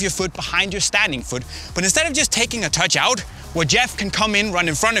inside of your foot behind your standing foot. But instead of just taking a touch out, where Jeff can come in, run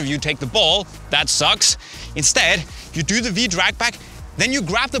in front of you, take the ball, that sucks. Instead, you do the V drag back, then you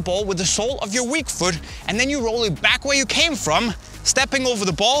grab the ball with the sole of your weak foot, and then you roll it back where you came from, stepping over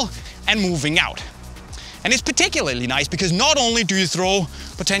the ball and moving out. And it's particularly nice because not only do you throw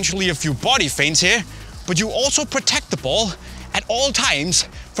potentially a few body feints here, but you also protect the ball at all times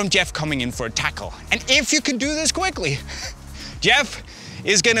from Jeff coming in for a tackle. And if you can do this quickly, Jeff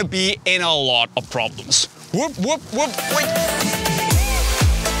is gonna be in a lot of problems. Whoop, whoop, whoop, wait.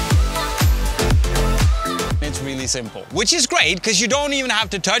 It's really simple, which is great because you don't even have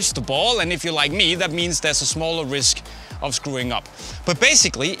to touch the ball. And if you're like me, that means there's a smaller risk of screwing up. But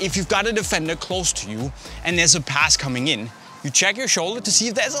basically, if you've got a defender close to you and there's a pass coming in, you check your shoulder to see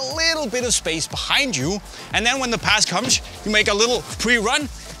if there's a little bit of space behind you. And then when the pass comes, you make a little pre-run.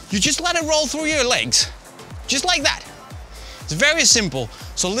 You just let it roll through your legs, just like that. It's very simple.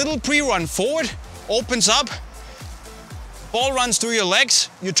 So little pre-run forward, opens up, ball runs through your legs,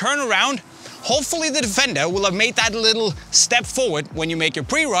 you turn around. Hopefully the defender will have made that little step forward when you make your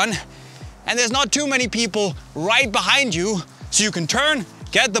pre-run, and there's not too many people right behind you, so you can turn,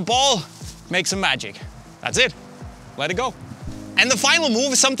 get the ball, make some magic. That's it. Let it go. And the final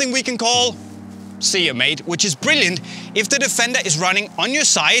move is something we can call see ya mate, which is brilliant if the defender is running on your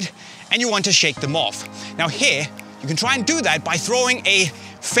side and you want to shake them off. Now here, you can try and do that by throwing a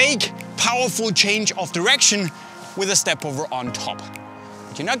fake, powerful change of direction with a step over on top.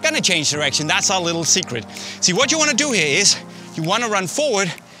 But you're not gonna change direction, that's our little secret. See, what you wanna do here is, you wanna run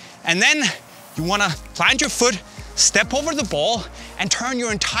forward, and then you wanna plant your foot, step over the ball, and turn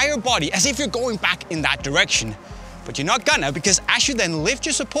your entire body as if you're going back in that direction. But you're not gonna, because as you then lift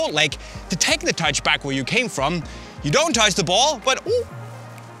your support leg to take the touch back where you came from, you don't touch the ball, but ooh,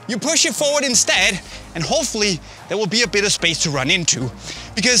 you push it forward instead, and hopefully there will be a bit of space to run into.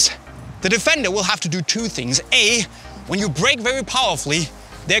 Because the defender will have to do two things. A, when you brake very powerfully,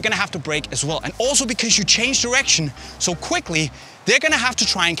 they're gonna have to brake as well. And also because you change direction so quickly, they're gonna have to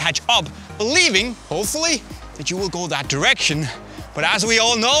try and catch up, believing, hopefully, that you will go that direction. But as we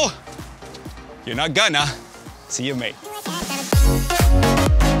all know, you're not gonna. See you, mate.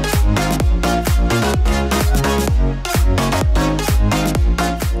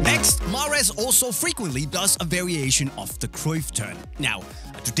 Next, Mahrez also frequently does a variation of the Cruyff turn. Now,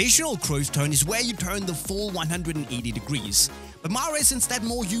 a traditional Cruyff turn is where you turn the full 180 degrees, but Mahrez instead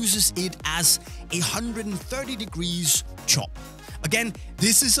more uses it as a 130 degrees chop. Again,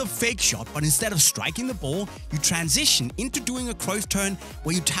 this is a fake shot, but instead of striking the ball, you transition into doing a Cruyff turn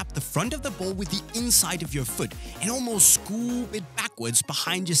where you tap the front of the ball with the inside of your foot and almost scoop it backwards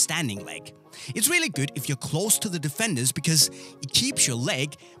behind your standing leg. It's really good if you're close to the defenders because it keeps your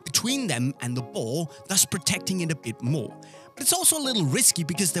leg between them and the ball, thus protecting it a bit more. But it's also a little risky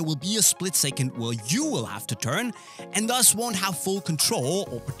because there will be a split second where you will have to turn and thus won't have full control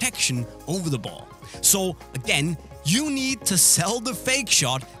or protection over the ball. So again, you need to sell the fake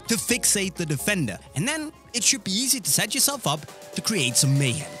shot to fixate the defender, and then it should be easy to set yourself up to create some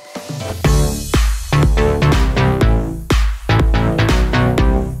mayhem.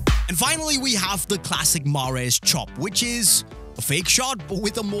 And finally, we have the classic Mahrez chop, which is a fake shot but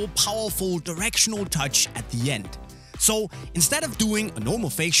with a more powerful directional touch at the end. So instead of doing a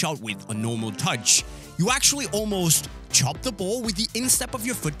normal fake shot with a normal touch, you actually almost chop the ball with the instep of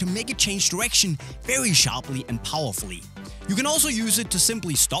your foot to make it change direction very sharply and powerfully. You can also use it to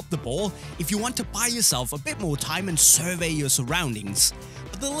simply stop the ball if you want to buy yourself a bit more time and survey your surroundings.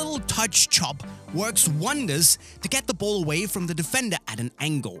 But the little touch chop works wonders to get the ball away from the defender at an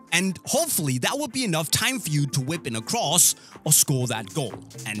angle. And hopefully that will be enough time for you to whip in a cross or score that goal.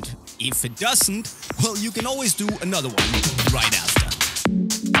 And if it doesn't, well, you can always do another one right after.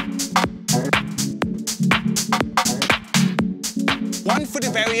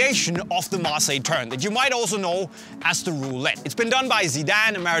 One-footed variation of the Marseille turn that you might also know as the roulette. It's been done by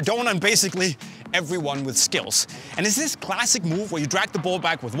Zidane and Maradona and basically everyone with skills. And it's this classic move where you drag the ball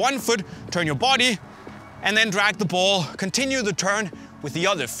back with one foot, turn your body, and then drag the ball, continue the turn with the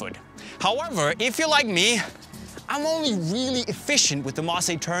other foot. However, if you're like me, I'm only really efficient with the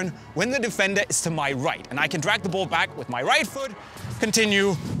Marseille turn when the defender is to my right, and I can drag the ball back with my right foot,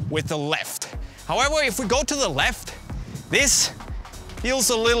 continue with the left. However, if we go to the left, this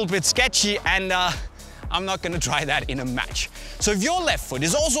feels a little bit sketchy, and I'm not gonna try that in a match. So if your left foot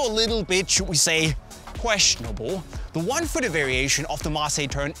is also a little bit, should we say, questionable, the one-footed variation of the Marseille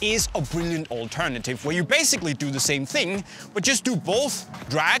turn is a brilliant alternative where you basically do the same thing, but just do both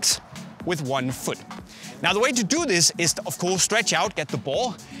drags with one foot. Now the way to do this is to, of course, stretch out, get the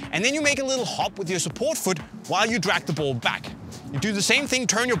ball, and then you make a little hop with your support foot while you drag the ball back. You do the same thing,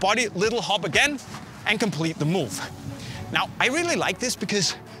 turn your body, little hop again, and complete the move. Now, I really like this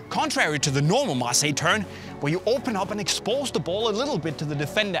because contrary to the normal Marseille turn, where you open up and expose the ball a little bit to the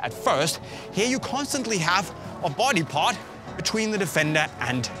defender at first, here you constantly have a body part between the defender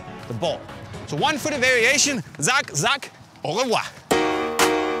and the ball. So one-footed variation, zack, zack, au revoir.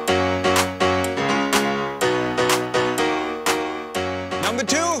 Number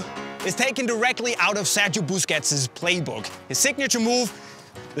two is taken directly out of Sergio Busquets' playbook. His signature move,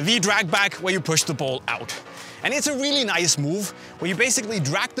 the V-drag back, where you push the ball out. And it's a really nice move where you basically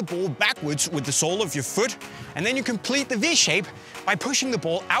drag the ball backwards with the sole of your foot, and then you complete the V shape by pushing the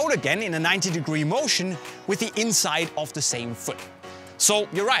ball out again in a 90-degree motion with the inside of the same foot. So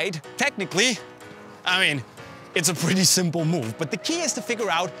you're right, technically, I mean, it's a pretty simple move, but the key is to figure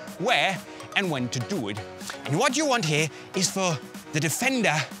out where and when to do it. And what you want here is for the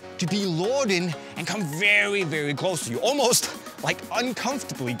defender to be lured in and come very, very close to you, almost like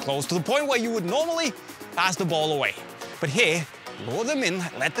uncomfortably close, to the point where you would normally pass the ball away. But here, lure them in,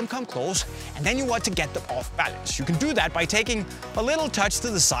 let them come close, and then you want to get them off balance. You can do that by taking a little touch to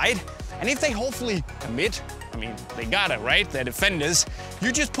the side, and if they hopefully commit, I mean, they gotta, right? They're defenders.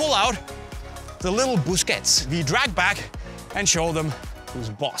 You just pull out the little Busquets, the drag back, and show them who's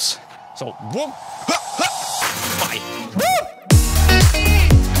boss. So, whoop, ha, ha, bye. Whoop!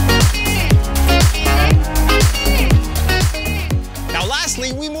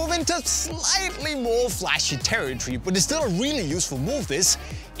 Lastly, we move into slightly more flashy territory, but it's still a really useful move this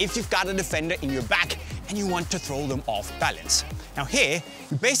if you've got a defender in your back and you want to throw them off balance. Now here,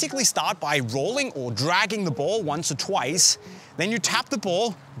 you basically start by rolling or dragging the ball once or twice, Then you tap the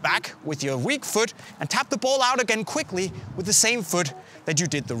ball back with your weak foot and tap the ball out again quickly with the same foot that you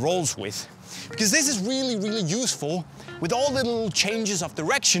did the rolls with. Because this is really, really useful with all the little changes of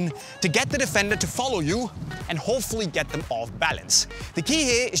direction to get the defender to follow you and hopefully get them off balance. The key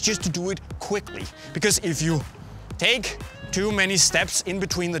here is just to do it quickly, because if you take too many steps in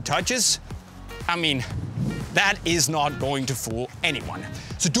between the touches, I mean, that is not going to fool anyone.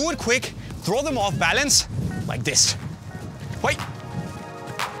 So do it quick, throw them off balance like this. Wait.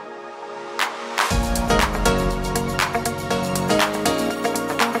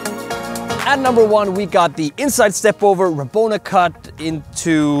 At number 1, we got the inside step over Rabona cut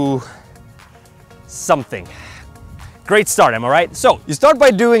into something. Great start, am I right? So you start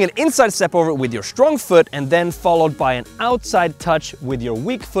by doing an inside step over with your strong foot and then followed by an outside touch with your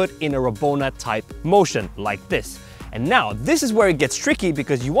weak foot in a Rabona type motion like this. And now this is where it gets tricky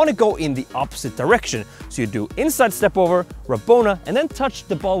because you want to go in the opposite direction. So you do inside step over, Rabona, and then touch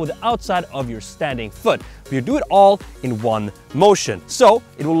the ball with the outside of your standing foot. But you do it all in one motion. So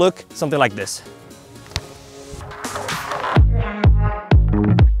it will look something like this.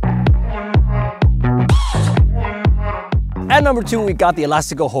 At number 2, we got the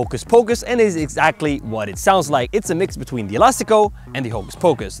Elastico Hocus Pocus, and it is exactly what it sounds like. It's a mix between the Elastico and the Hocus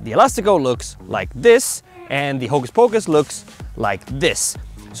Pocus. The Elastico looks like this, and the Hocus Pocus looks like this.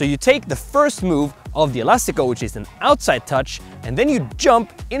 So you take the first move of the Elastico, which is an outside touch, and then you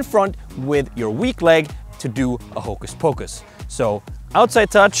jump in front with your weak leg to do a Hocus Pocus. So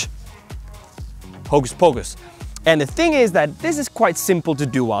outside touch, Hocus Pocus. And the thing is that this is quite simple to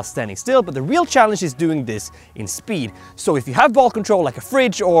do while standing still, but the real challenge is doing this in speed. So if you have ball control like a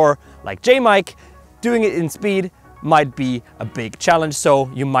fridge or like JayMike, doing it in speed might be a big challenge, so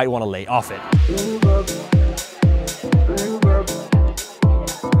you might want to lay off it.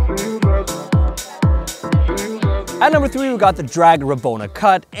 At number 3, we got the drag Rabona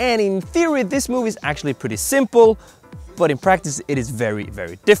cut, and in theory this move is actually pretty simple, but in practice it is very,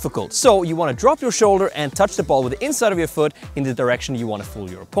 very difficult. So you want to drop your shoulder and touch the ball with the inside of your foot in the direction you want to fool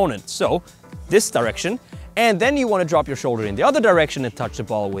your opponent. So this direction, and then you want to drop your shoulder in the other direction and touch the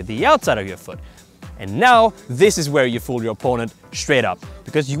ball with the outside of your foot. And now this is where you fool your opponent straight up,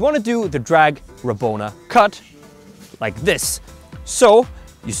 because you want to do the drag Rabona cut like this. So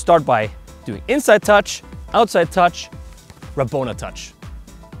you start by doing inside touch, outside touch, Rabona touch.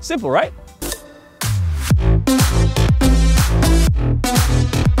 Simple, right?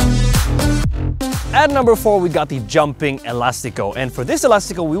 At number 4, we got the jumping Elastico, and for this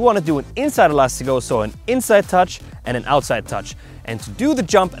Elastico we want to do an inside Elastico, so an inside touch and an outside touch. And to do the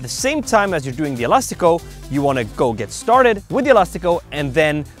jump at the same time as you're doing the Elastico, you want to go get started with the Elastico, and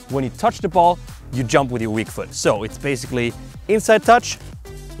then when you touch the ball, you jump with your weak foot. So it's basically inside touch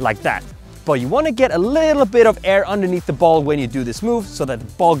like that. But you want to get a little bit of air underneath the ball when you do this move so that the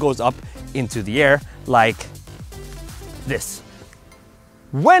ball goes up into the air like this.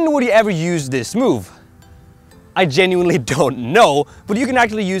 When would you ever use this move? I genuinely don't know, but you can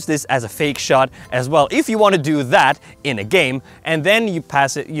actually use this as a fake shot as well if you want to do that in a game, and then you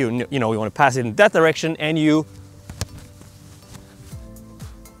pass it, you know, you want to pass it in that direction and you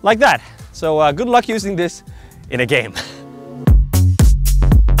like that. So good luck using this in a game.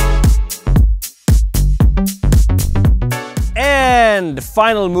 And the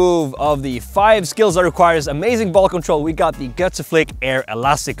final move of the 5 skills that requires amazing ball control, we got the Guts-a-Flick Air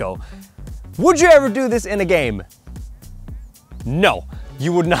Elastico. Would you ever do this in a game? No,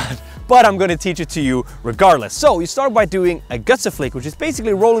 you would not, but I'm gonna teach it to you regardless. So you start by doing a Guts-a-Flick, which is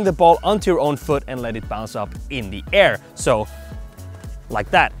basically rolling the ball onto your own foot and let it bounce up in the air. So like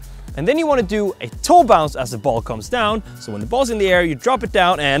that. And then you want to do a toe bounce as the ball comes down. So when the ball's in the air, you drop it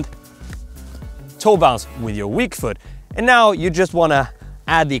down and toe bounce with your weak foot. And now you just want to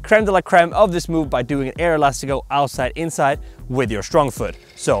add the creme de la creme of this move by doing an air elastico outside inside with your strong foot.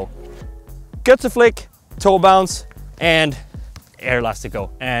 So Guts-a-Flick, toe bounce, and air elastico,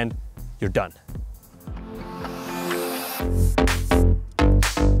 and you're done.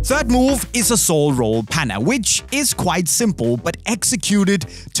 Third move is a soul roll panna, which is quite simple but executed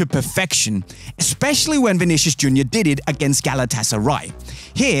to perfection, especially when Vinicius Jr. did it against Galatasaray.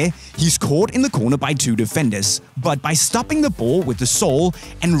 Here, he's caught in the corner by 2 defenders, but by stopping the ball with the sole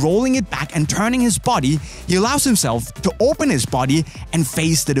and rolling it back and turning his body, he allows himself to open his body and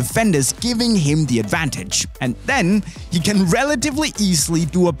face the defenders, giving him the advantage. And then, he can relatively easily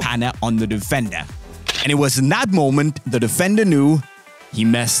do a panna on the defender. And it was in that moment the defender knew he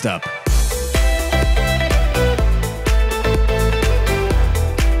messed up.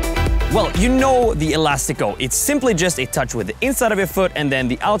 Well, you know the Elastico. It's simply just a touch with the inside of your foot and then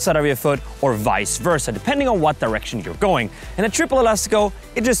the outside of your foot, or vice versa, depending on what direction you're going. And a triple Elastico,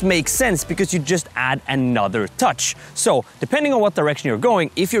 it just makes sense because you just add another touch. So, depending on what direction you're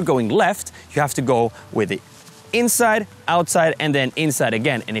going, if you're going left, you have to go with the inside, outside, and then inside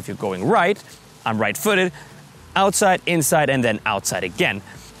again. And if you're going right, I'm right-footed, outside, inside, and then outside again.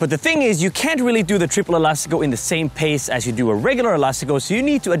 But the thing is, you can't really do the triple Elastico in the same pace as you do a regular Elastico, so you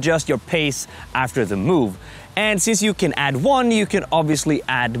need to adjust your pace after the move. And since you can add one, you can obviously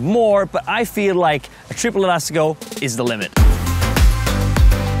add more, but I feel like a triple Elastico is the limit.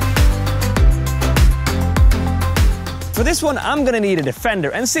 For this one, I'm gonna need a defender,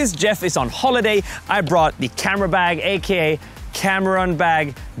 and since Jeff is on holiday, I brought the camera bag, aka Cameron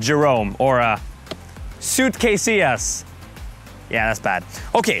Bag Jerome, or Suitcaseas. Yeah, that's bad.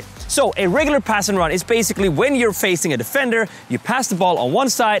 Okay, so a regular pass and run is basically when you're facing a defender, you pass the ball on one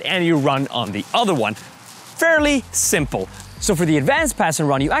side and you run on the other one. Fairly simple. So for the advanced pass and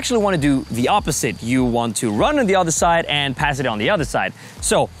run, you actually want to do the opposite. You want to run on the other side and pass it on the other side.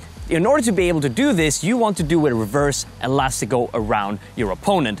 So in order to be able to do this, you want to do a reverse Elastico around your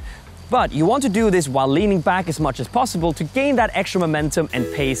opponent. But you want to do this while leaning back as much as possible to gain that extra momentum and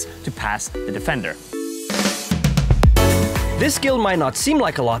pace to pass the defender. This skill might not seem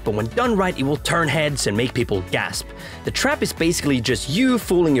like a lot, but when done right, it will turn heads and make people gasp. The trap is basically just you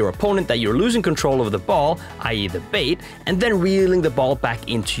fooling your opponent that you're losing control of the ball, i.e. the bait, and then reeling the ball back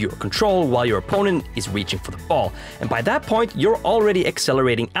into your control while your opponent is reaching for the ball. And by that point, you're already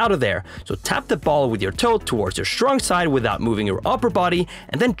accelerating out of there. So tap the ball with your toe towards your strong side without moving your upper body,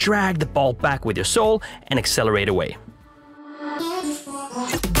 and then drag the ball back with your sole and accelerate away.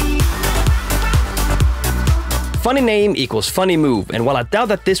 Funny name equals funny move, and while I doubt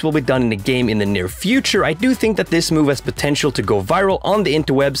that this will be done in a game in the near future, I do think that this move has potential to go viral on the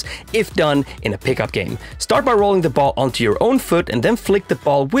interwebs if done in a pickup game. Start by rolling the ball onto your own foot and then flick the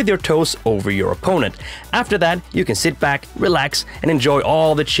ball with your toes over your opponent. After that, you can sit back, relax, and enjoy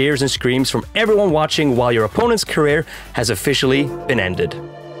all the cheers and screams from everyone watching while your opponent's career has officially been ended.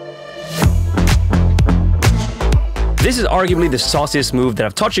 This is arguably the sauciest move that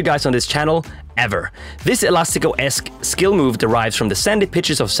I've taught you guys on this channel ever. This Elastico-esque skill move derives from the sandy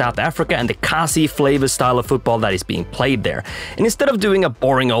pitches of South Africa and the Kasi flavor style of football that is being played there. And instead of doing a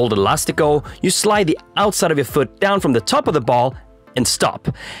boring old Elastico, you slide the outside of your foot down from the top of the ball and stop.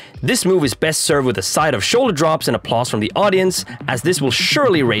 This move is best served with a side of shoulder drops and applause from the audience, as this will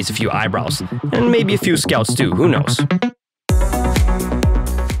surely raise a few eyebrows. And maybe a few scouts too, who knows.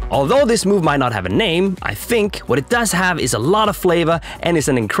 Although this move might not have a name, I think what it does have is a lot of flavor and is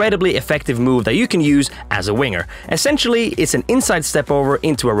an incredibly effective move that you can use as a winger. Essentially, it's an inside step over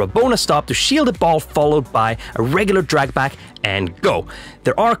into a Rabona stop to shield the ball followed by a regular drag back and go.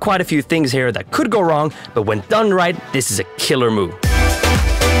 There are quite a few things here that could go wrong, but when done right, this is a killer move.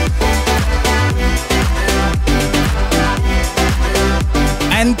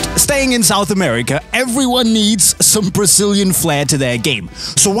 And staying in South America, everyone needs some Brazilian flair to their game.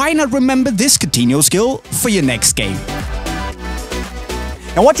 So why not remember this Coutinho skill for your next game?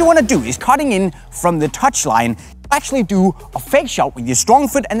 Now what you want to do is cutting in from the touchline, actually do a fake shot with your strong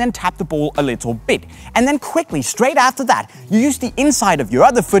foot and then tap the ball a little bit. And then quickly, straight after that, you use the inside of your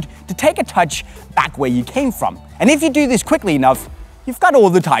other foot to take a touch back where you came from. And if you do this quickly enough, you've got all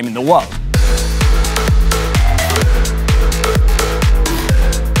the time in the world.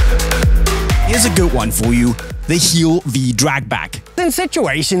 Here's a good one for you, the heel V drag back. In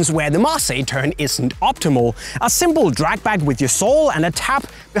situations where the Marseille turn isn't optimal, a simple drag back with your sole and a tap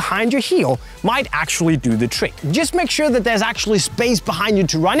behind your heel might actually do the trick. Just make sure that there's actually space behind you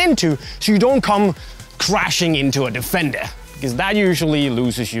to run into so you don't come crashing into a defender, because that usually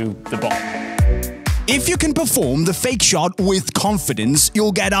loses you the ball. If you can perform the fake shot with confidence,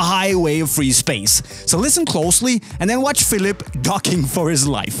 you'll get a highway of free space. So listen closely and then watch Philip ducking for his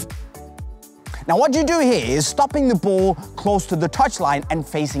life. Now what you do here is stopping the ball close to the touchline and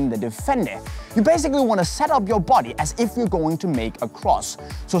facing the defender. You basically want to set up your body as if you're going to make a cross.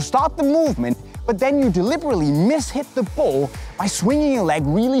 So start the movement, but then you deliberately miss-hit the ball by swinging your leg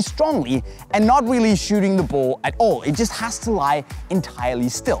really strongly and not really shooting the ball at all. It just has to lie entirely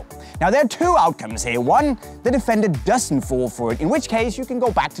still. Now there are two outcomes here. One, the defender doesn't fall for it, in which case you can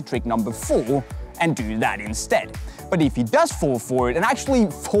go back to trick number 4 and do that instead. But if he does fall for it and actually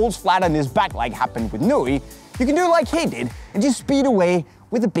falls flat on his back like happened with Nuri, you can do like he did and just speed away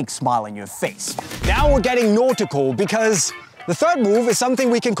with a big smile on your face. Now we're getting nautical because the third move is something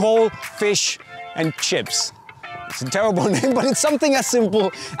we can call fish and chips. It's a terrible name, but it's something as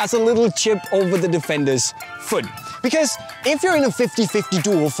simple as a little chip over the defender's foot. Because if you're in a 50-50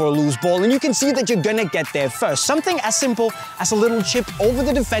 duel for a loose ball, then you can see that you're gonna get there first. Something as simple as a little chip over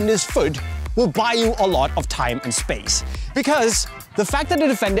the defender's foot will buy you a lot of time and space. Because the fact that the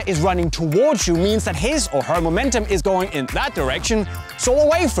defender is running towards you means that his or her momentum is going in that direction, so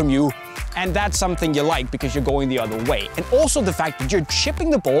away from you. And that's something you like because you're going the other way. And also the fact that you're chipping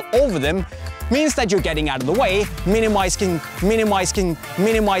the ball over them means that you're getting out of the way, minimizing. That's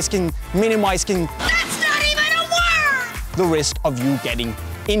not even a word! The risk of you getting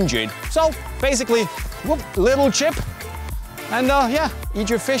injured. So basically, whoop, little chip, and yeah, eat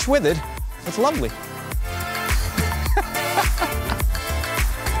your fish with it. It's lovely.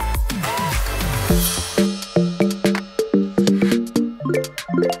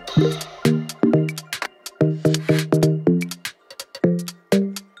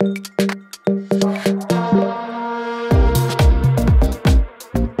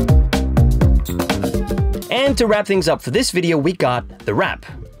 And to wrap things up for this video, we got the wrap.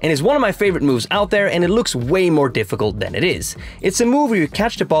 And it's one of my favorite moves out there, and it looks way more difficult than it is. It's a move where you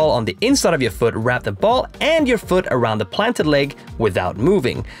catch the ball on the inside of your foot, wrap the ball and your foot around the planted leg without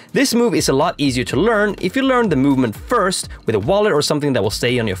moving. This move is a lot easier to learn if you learn the movement first with a wallet or something that will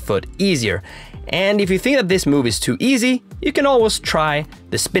stay on your foot easier. And if you think that this move is too easy, you can always try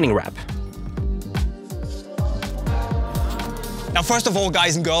the spinning wrap. Now, first of all,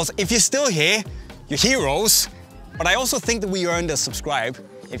 guys and girls, if you're still here, you're heroes. But I also think that we earned a subscribe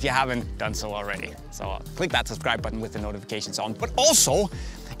if you haven't done so already. So click that subscribe button with the notifications on. But also,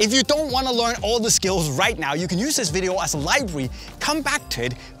 if you don't want to learn all the skills right now, you can use this video as a library, come back to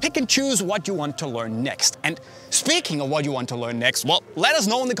it, pick and choose what you want to learn next. And speaking of what you want to learn next, well, let us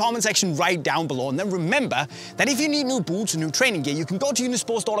know in the comment section right down below. And then remember that if you need new boots and new training gear, you can go to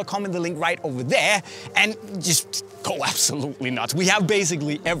unisportlife.com in the link right over there and just go absolutely nuts. We have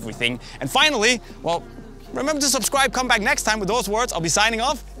basically everything. And finally, well, remember to subscribe, come back next time. With those words, I'll be signing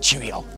off. Cheerio.